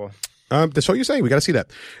good football. That's what you're saying. We got to see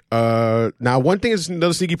that. Now, one thing is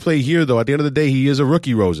another sneaky play here, though. At the end of the day, he is a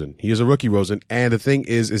rookie, Rosen. He is a rookie, Rosen. And the thing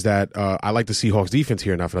is that I like the Seahawks defense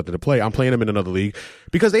here, not for nothing to play. I'm playing them in another league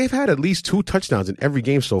because they've had at least 2 touchdowns in every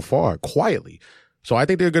game so far, quietly. So I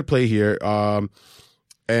think they're a good play here. And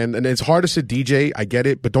it's hard to sit DJ. I get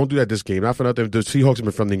it, but don't do that this game. Not for nothing. The Seahawks have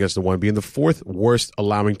been fronting against the one, being the 4th worst,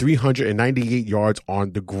 allowing 398 yards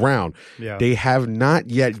on the ground. Yeah. They have not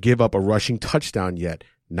yet give up a rushing touchdown yet.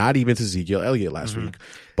 not even to Ezekiel Elliott last week.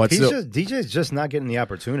 But DJ's just not getting the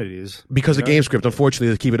opportunities because of game script. Unfortunately,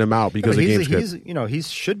 they're keeping him out because of game script. He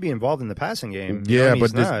should be involved in the passing game. Yeah,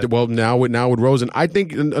 but now with Rosen, I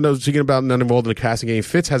think, speaking about not involved in the passing game,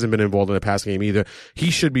 Fitz hasn't been involved in the passing game either. He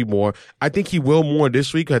should be more. I think he will more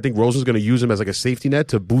this week. I think Rosen's going to use him as like a safety net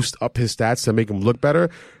to boost up his stats to make him look better.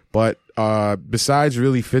 But besides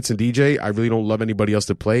really Fitz and DJ, I really don't love anybody else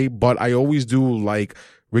to play. But I always do like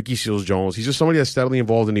Ricky Seals-Jones. He's just somebody that's steadily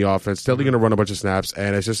involved in the offense, steadily going to run a bunch of snaps.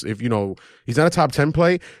 And it's just, if he's not a top 10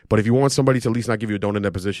 play, but if you want somebody to at least not give you a donut in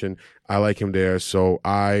that position, I like him there. So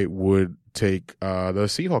I would take the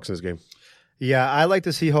Seahawks in this game. Yeah, I like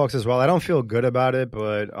the Seahawks as well. I don't feel good about it,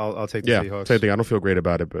 but I'll take the Seahawks. Same thing. I don't feel great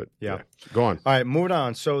about it, but yeah. Go on. All right, moving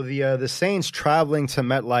on. So the Saints traveling to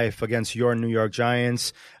MetLife against your New York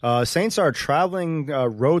Giants. Saints are traveling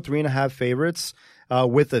road 3.5 favorites.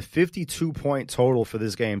 With a 52-point total for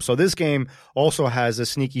this game. So this game also has a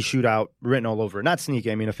sneaky shootout written all over it. Not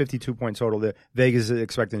sneaky, I mean a 52-point total. The Vegas is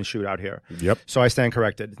expecting a shootout here. Yep. So I stand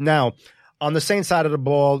corrected. Now, on the Saints side of the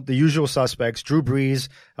ball, the usual suspects, Drew Brees,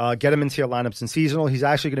 get him into your lineups in seasonal. He's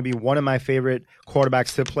actually going to be one of my favorite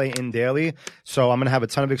quarterbacks to play in daily. So I'm going to have a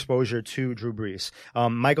ton of exposure to Drew Brees.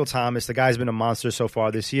 Michael Thomas, the guy's been a monster so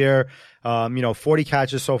far this year.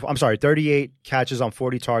 38 catches on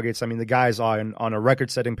 40 targets. I mean, the guy's on a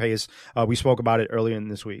record-setting pace. We spoke about it earlier in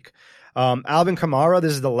this week. Alvin Kamara,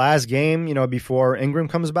 this is the last game, before Ingram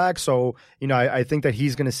comes back. So, I think that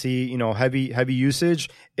he's going to see, heavy usage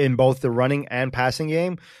in both the running and passing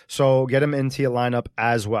game. So get him into your lineup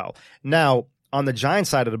as well. Now, on the Giants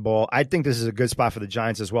side of the ball, I think this is a good spot for the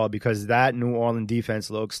Giants as well because that New Orleans defense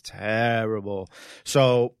looks terrible.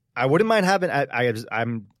 So I wouldn't mind having,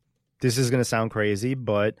 this is going to sound crazy,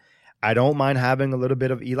 but I don't mind having a little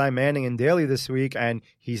bit of Eli Manning in daily this week, and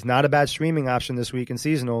he's not a bad streaming option this week in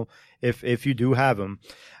seasonal if you do have him.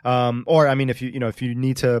 If you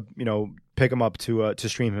need to, pick him up to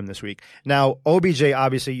stream him this week. Now, OBJ,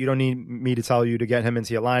 obviously, you don't need me to tell you to get him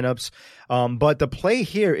into your lineups. But the play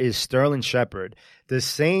here is Sterling Shepard. The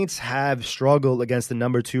Saints have struggled against the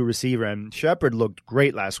number 2 receiver, and Shepard looked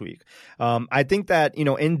great last week. I think that,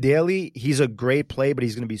 in daily, he's a great play, but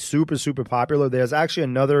he's going to be super, super popular. There's actually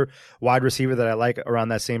another wide receiver that I like around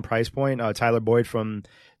that same price point, Tyler Boyd from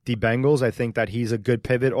the Bengals. I think that he's a good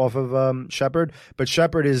pivot off of Shepard, but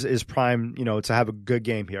Shepard is prime, to have a good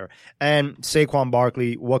game here. And Saquon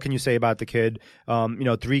Barkley, what can you say about the kid?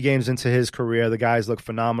 3 games into his career, the guys look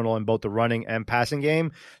phenomenal in both the running and passing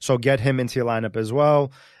game. So get him into your lineup as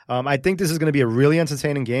well. I think this is going to be a really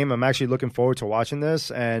entertaining game. I'm actually looking forward to watching this,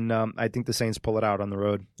 and I think the Saints pull it out on the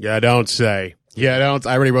road. Yeah, don't say. Yeah,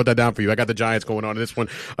 I already wrote that down for you. I got the Giants going on in this one.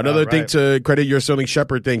 Another thing to credit your Sterling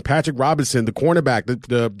Shepard thing, Patrick Robinson, the cornerback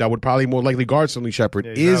that would probably more likely guard Sterling Shepard,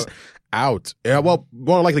 is out. Yeah, well,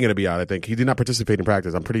 more likely going to be out, I think. He did not participate in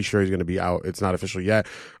practice. I'm pretty sure he's going to be out. It's not official yet.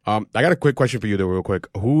 I got a quick question for you, though, real quick.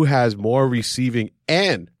 Who has more receiving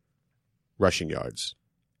and rushing yards?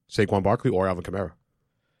 Saquon Barkley or Alvin Kamara?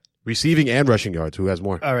 Receiving and rushing yards, who has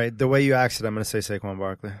more? All right, the way you asked it, I'm going to say Saquon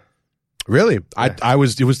Barkley. Really? Yeah.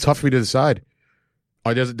 It was tough for me to decide.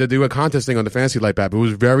 They do a contest thing on the Fantasy Light app. It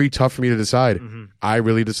was very tough for me to decide. Mm-hmm. I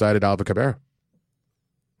really decided Alvin Kamara.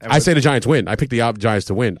 I say the Giants win. I picked the Giants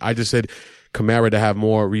to win. I just said Kamara to have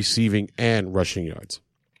more receiving and rushing yards.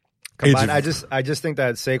 I just think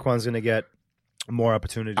that Saquon's going to get more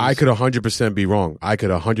opportunities. I could 100% be wrong.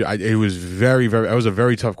 It was very, very. It was a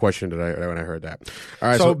very tough question when I heard that. All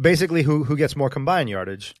right. So basically, who gets more combined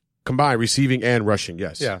yardage? Combined receiving and rushing,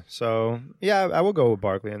 yes. Yeah. So I will go with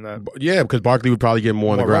Barkley in that. Yeah, because Barkley would probably get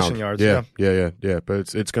more on the ground. Rushing yards. Yeah.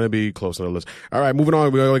 But it's going to be close on the list. All right, moving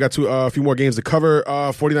on. We only got a few more games to cover.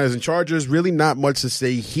 49ers and Chargers. Really not much to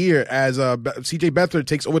say here as C.J. Beathard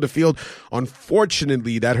takes over the field.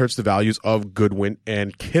 Unfortunately, that hurts the values of Goodwin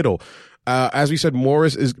and Kittle. As we said,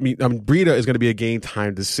 Breida is going to be a game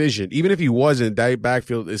time decision. Even if he wasn't, that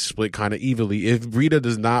backfield is split kind of evenly. If Breida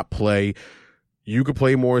does not play, you could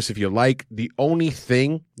play Morris if you like. The only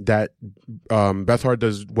thing that Beathard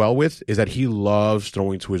does well with is that he loves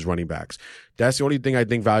throwing to his running backs. That's the only thing I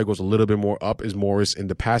think value goes a little bit more up is Morris in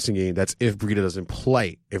the passing game. That's if Breida doesn't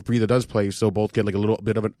play. If Breida does play, so both get like a little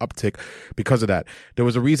bit of an uptick because of that. There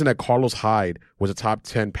was a reason that Carlos Hyde was a top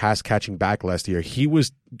 10 pass catching back last year. He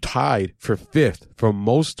was tied for 5th for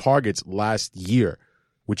most targets last year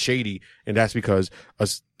with Shady, and that's because of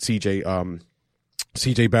CJ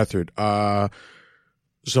Beathard.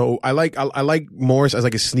 So I like Morris as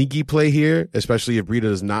like a sneaky play here, especially if Breida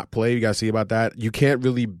does not play. You got to see about that.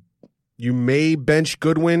 You may bench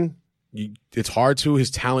Goodwin it's hard to.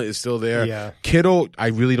 His talent is still there. Yeah. Kittle, I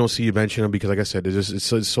really don't see you benching him because, like I said,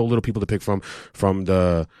 it's so little people to pick from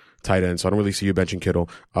the tight end, so I don't really see you benching Kittle.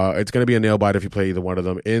 It's going to be a nail bite if you play either one of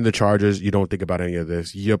them. In the Chargers, you don't think about any of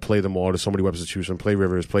this. You play them all. There's so many weapons to choose from. Play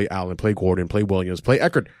Rivers, play Allen, play Gordon, play Williams, play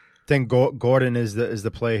Eckert. I think Gordon is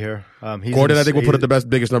the play here. Gordon, I think, will put up the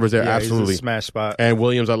biggest numbers there. Yeah, absolutely, he's a smash spot. And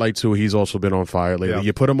Williams, I like too. He's also been on fire lately. Yeah.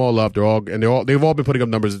 You put them all up, they've all been putting up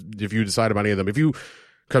numbers. If you decide about any of them, if you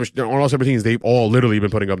come on all 7 teams, they've all literally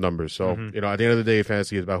been putting up numbers. So at the end of the day,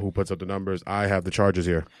 fantasy is about who puts up the numbers. I have the Chargers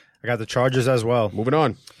here. I got the Chargers as well. Moving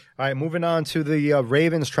on. All right, moving on to the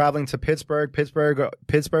Ravens traveling to Pittsburgh.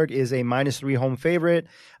 Pittsburgh is a -3 home favorite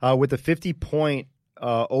with a 50-point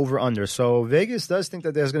over-under. So Vegas does think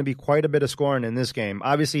that there's going to be quite a bit of scoring in this game.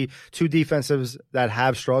 Obviously, two defensives that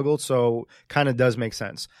have struggled, so kind of does make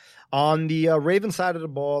sense. On the Ravens side of the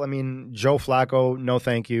ball, I mean, Joe Flacco, no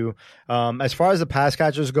thank you. As far as the pass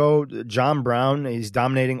catchers go, John Brown, he's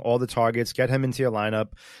dominating all the targets. Get him into your lineup.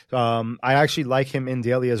 I actually like him in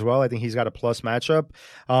daily as well. I think he's got a plus matchup.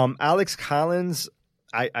 Alex Collins,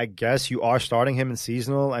 I guess you are starting him in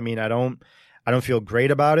seasonal. I mean, I don't feel great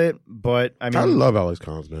about it, but I mean, I love Alex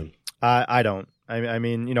Collins, man. I don't. I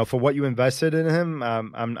mean, you know, for what you invested in him,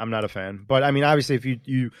 I'm not a fan. But I mean, obviously, if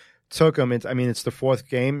you took him, it's the fourth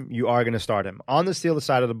game. You are going to start him. On the Steelers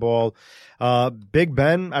side of the ball, Big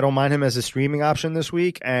Ben, I don't mind him as a streaming option this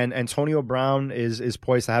week. And Antonio Brown is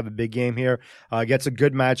poised to have a big game here. Gets a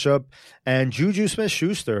good matchup. And Juju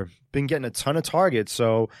Smith-Schuster been getting a ton of targets,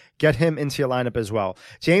 so get him into your lineup as well.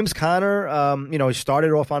 James Conner, he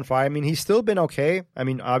started off on fire. I mean, he's still been okay. I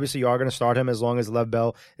mean, obviously you are going to start him as long as Lev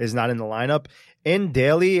Bell is not in the lineup. In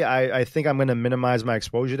daily, I think I'm going to minimize my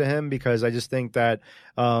exposure to him because I just think that,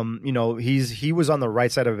 he was on the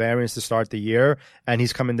right side of variance to start the year, and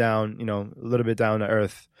he's coming down, a little bit down to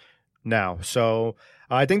earth now. So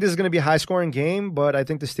I think this is going to be a high-scoring game, but I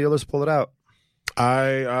think the Steelers pull it out.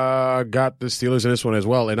 I got the Steelers in this one as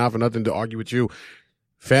well, and not for nothing to argue with you.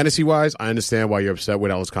 Fantasy-wise, I understand why you're upset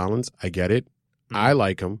with Alex Collins. I get it. Mm-hmm. I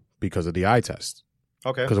like him because of the eye test.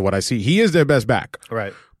 Okay. Because of what I see. He is their best back.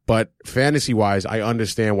 Right. But fantasy-wise, I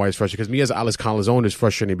understand why it's frustrating. Because me as an Alex Collins owner is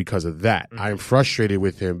frustrating because of that. Mm-hmm. I am frustrated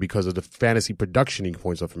with him because of the fantasy production he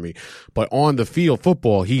points up for me. But on the field,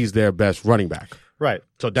 football, he's their best running back. Right.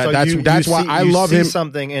 So that's why I love him. You see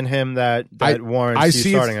something in him that warrants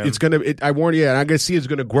you starting him. And I'm going to see it's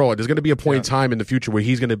going to grow. There's going to be a point in time in the future where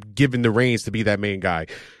he's going to give him the reins to be that main guy.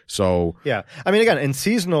 So yeah, I mean, again, in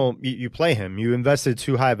seasonal, you play him. You invested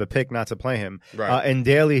too high of a pick not to play him. Right. In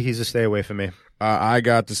daily, he's a stay away from me. I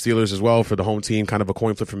got the Steelers as well for the home team. Kind of a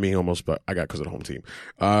coin flip for me almost, but I got because of the home team.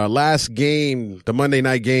 Last game, the Monday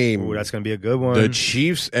night game. Ooh, that's going to be a good one. The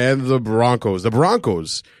Chiefs and the Broncos. The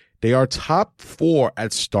Broncos, they are top 4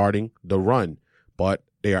 at starting the run, but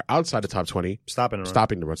they are outside the top 20. Stopping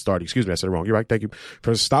the run. Starting. Excuse me, I said it wrong. You're right. Thank you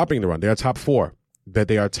for stopping the run. They are top 4, but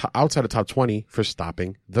they are outside the top 20 for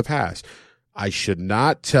stopping the pass. I should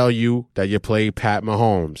not tell you that you play Pat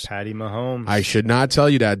Mahomes. Patty Mahomes. I should not tell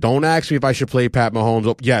you that. Don't ask me if I should play Pat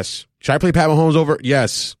Mahomes. Yes. Should I play Pat Mahomes over?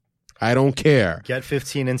 Yes. I don't care. Get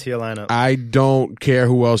 15 into your lineup. I don't care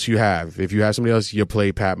who else you have. If you have somebody else, you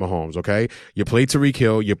play Pat Mahomes, okay? You play Tyreek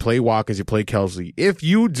Hill, you play Watkins, you play Kelsey. If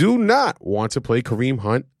you do not want to play Kareem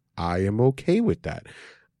Hunt, I am okay with that.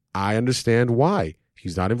 I understand why.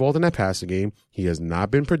 He's not involved in that passing game. He has not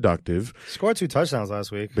been productive. Scored 2 touchdowns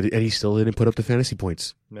last week. And he still didn't put up the fantasy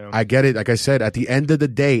points. No. I get it. Like I said, at the end of the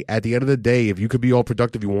day, if you could be all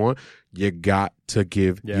productive you want, you got to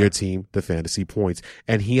give your team the fantasy points.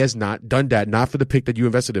 And he has not done that, not for the pick that you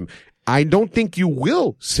invested in. I don't think you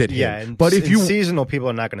will sit him. Yeah, but if seasonal, people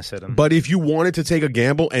are not going to sit him. But if you wanted to take a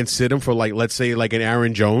gamble and sit him for, like, let's say, like an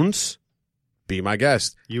Aaron Jones, be my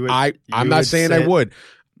guest. I'm not saying I would.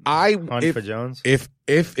 Hunt for Jones? If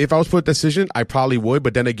I was put in a decision, I probably would.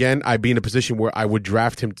 But then again, I'd be in a position where I would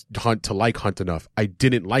draft him to like Hunt enough. I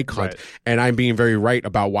didn't like Hunt, and I'm being very right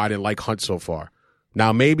about why I didn't like Hunt so far.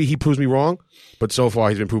 Now, maybe he proves me wrong, but so far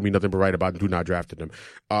he's been proving me nothing but right about do not drafting him.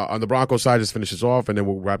 On the Broncos side, just finish this off, and then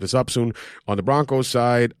we'll wrap this up soon. On the Broncos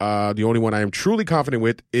side, the only one I am truly confident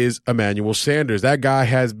with is Emmanuel Sanders. That guy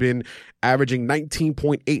has been averaging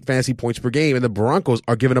 19.8 fantasy points per game, and the Broncos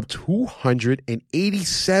are giving up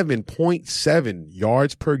 287.7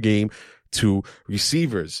 yards per game to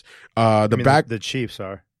receivers. The Chiefs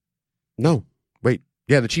are. No, wait.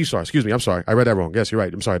 Yeah, the Chiefs are. Excuse me. I'm sorry. I read that wrong. Yes, you're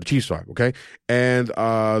right. I'm sorry. The Chiefs are. Okay. And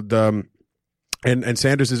and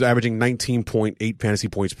Sanders is averaging 19.8 fantasy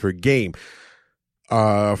points per game.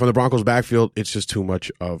 From the Broncos backfield, it's just too much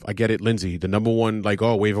of. I get it, Lindsey, the number one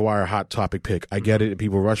waiver wire hot topic pick. I get it, and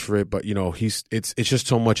people rush for it, but it's just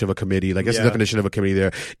so much of a committee. Like that's the definition of a committee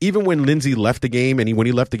there. Even when Lindsey left the game, and when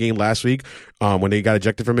he left the game last week, when they got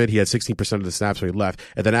ejected from it, he had 16% of the snaps when he left,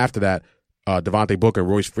 and then after that. Devontae Booker,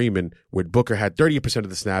 Royce Freeman, where Booker had 30% of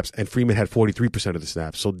the snaps and Freeman had 43% of the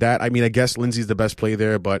snaps. So I guess Lindsey's the best play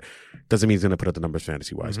there, but doesn't mean he's going to put up the numbers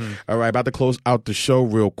fantasy-wise. All right, about to close out the show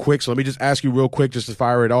real quick. So let me just ask you real quick, just to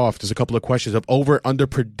fire it off. Just a couple of questions of over-under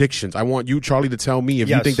predictions. I want you, Charlie, to tell me if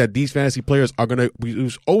you think that these fantasy players are going to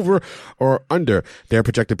use over or under their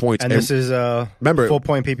projected points. And this is remember,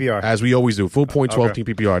 full-point PPR. As we always do. Full-point 12-team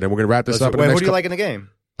PPR. Then we're going to wrap this up. Wait, who do you like in the game?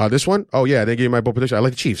 This one? Oh, yeah, they gave me my bold prediction. I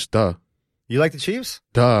like the Chiefs. Duh. You like the Chiefs?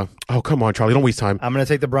 Duh. Oh, come on, Charlie. Don't waste time. I'm going to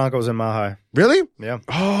take the Broncos in Mile High. Really? Yeah.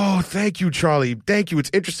 Oh, thank you, Charlie. Thank you. It's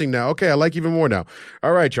interesting now. Okay, I like even more now.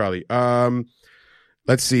 All right, Charlie.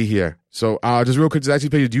 Let's see here. So, just real quick, do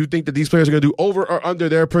you think that these players are going to do over or under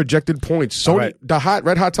their projected points? Sony, the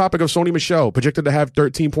red hot topic of Sony Michel, projected to have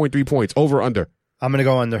 13.3 points. Over or under? I'm going to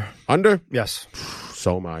go under. Under? Yes.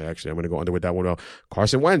 So am I, actually. I'm going to go under with that one.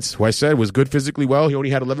 Carson Wentz, who I said was good physically well. He only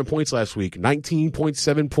had 11 points last week.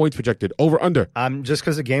 19.7 points projected. Over, under. Just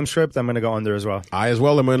because of game script, I'm going to go under as well. I as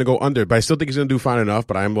well am going to go under, but I still think he's going to do fine enough,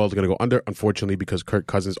 but I am going to go under, unfortunately, because Kirk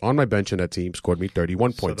Cousins on my bench in that team scored me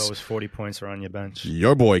 31 points. So those 40 points are on your bench.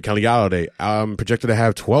 Your boy, Kelly Galladay, projected to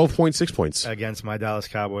have 12.6 points. Against my Dallas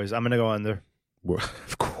Cowboys. I'm going to go under.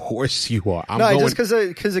 Of course you are. Just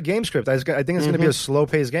because of game script. I think it's going to be a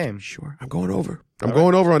slow-paced game. Sure. I'm going over. I'm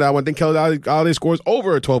going over on that one. I think Kelly Galladay scores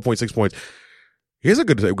over 12.6 points. Here's a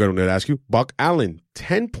good one to ask you. Buck Allen,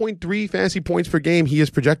 10.3 fantasy points per game he is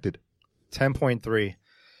projected. 10.3.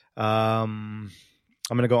 I'm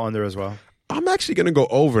going to go under as well. I'm actually going to go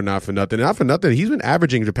over, not for nothing. Not for nothing. He's been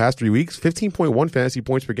averaging the past 3 weeks 15.1 fantasy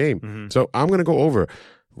points per game. So I'm going to go over.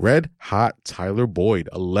 Red hot Tyler Boyd,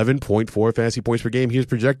 11.4 fantasy points per game. He is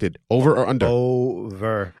projected. Over or under?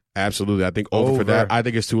 Over. Absolutely. I think over for that. I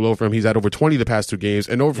think it's too low for him. He's had over 20 the past 2 games,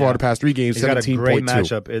 and over for all the past 3 games, 17.2. He's got a great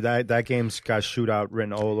matchup. That game's got shootout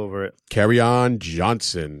written all over it. Kerryon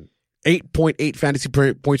Johnson, 8.8 fantasy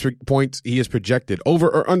points. He is projected. Over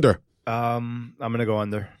or under? I'm going to go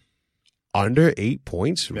under. Under 8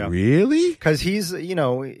 points? Yeah. Really? Because he's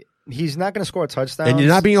not going to score a touchdown. And you're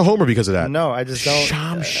not being a homer because of that. No, I just don't.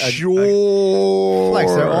 I'm sure.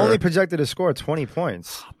 Flex, they're only projected to score 20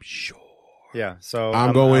 points. I'm sure. Yeah, so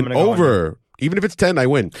I'm going over. Even if it's 10, I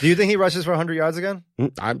win. Do you think he rushes for 100 yards again?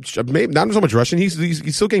 Maybe not so much rushing.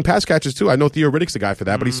 He's still getting pass catches too. I know Theo Riddick's the guy for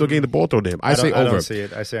that, but he's still getting the ball thrown to him. I say over. I don't see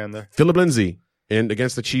it. I say under. Phillip Lindsay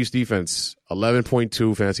against the Chiefs defense,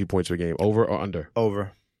 11.2 fantasy points per game. Over or under?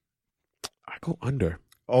 Over. I go under.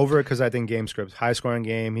 Over because I think game script, high scoring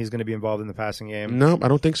game. He's going to be involved in the passing game. No, I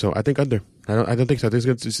don't think so. I think under. I don't think so. I think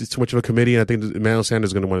it's too much of a committee, and I think Emmanuel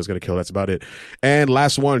Sanders is going to one that's going to kill. That's about it. And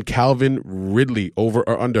last one, Calvin Ridley, over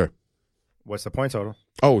or under? What's the point total?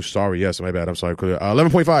 Oh, sorry. Yes, my bad. I'm sorry.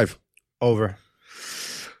 11.5. Over.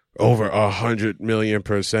 Over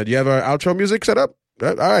 100,000,000%. You have our outro music set up?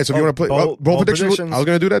 All right. So if you want to play bold predictions, I was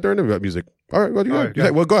going to do that during the music. All right. Well,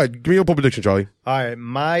 go ahead. Give me your bold prediction, Charlie. All right.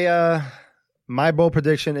 My bold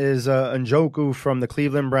prediction is Njoku from the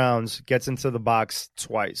Cleveland Browns gets into the box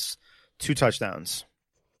twice. 2 touchdowns.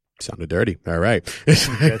 Sounded dirty. All right.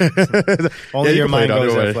 Only your mind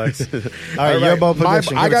goes there, Flex. All right, your bold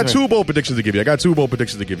prediction. I got 2 bold predictions to give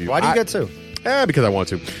you. Why do you get 2? Because I want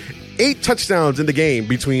to. 8 touchdowns in the game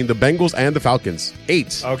between the Bengals and the Falcons.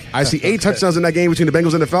 8. Okay. I see 8 touchdowns in that game between the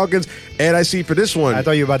Bengals and the Falcons, and I see for this one. I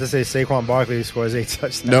thought you were about to say Saquon Barkley scores 8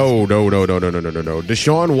 touchdowns. No.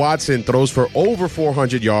 Deshaun Watson throws for over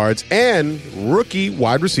 400 yards, and rookie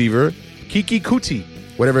wide receiver Keke Coutee,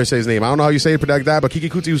 whatever I say his name. I don't know how you say it like that, but Keke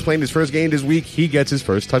Coutee, who's playing his first game this week, he gets his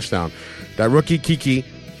first touchdown. That rookie Keke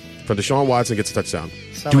from Deshaun Watson gets a touchdown.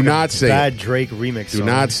 Do not say bad Drake remix. Do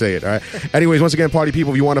not say it. All right. Anyways, once again, party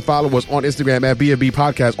people, if you want to follow us on Instagram at BFB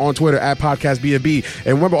Podcast, on Twitter at Podcast BFB,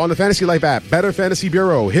 and remember on the Fantasy Life app, Better Fantasy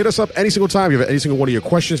Bureau. Hit us up any single time you have any single one of your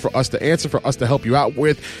questions for us to answer, for us to help you out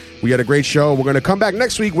with. We had a great show. We're going to come back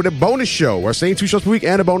next week with a bonus show. We're saying 2 shows per week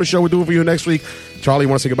and a bonus show we're doing for you next week. Charlie, you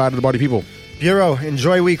want to say goodbye to the party people? Bureau,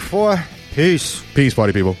 enjoy week 4. Peace. Peace,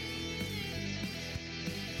 party people.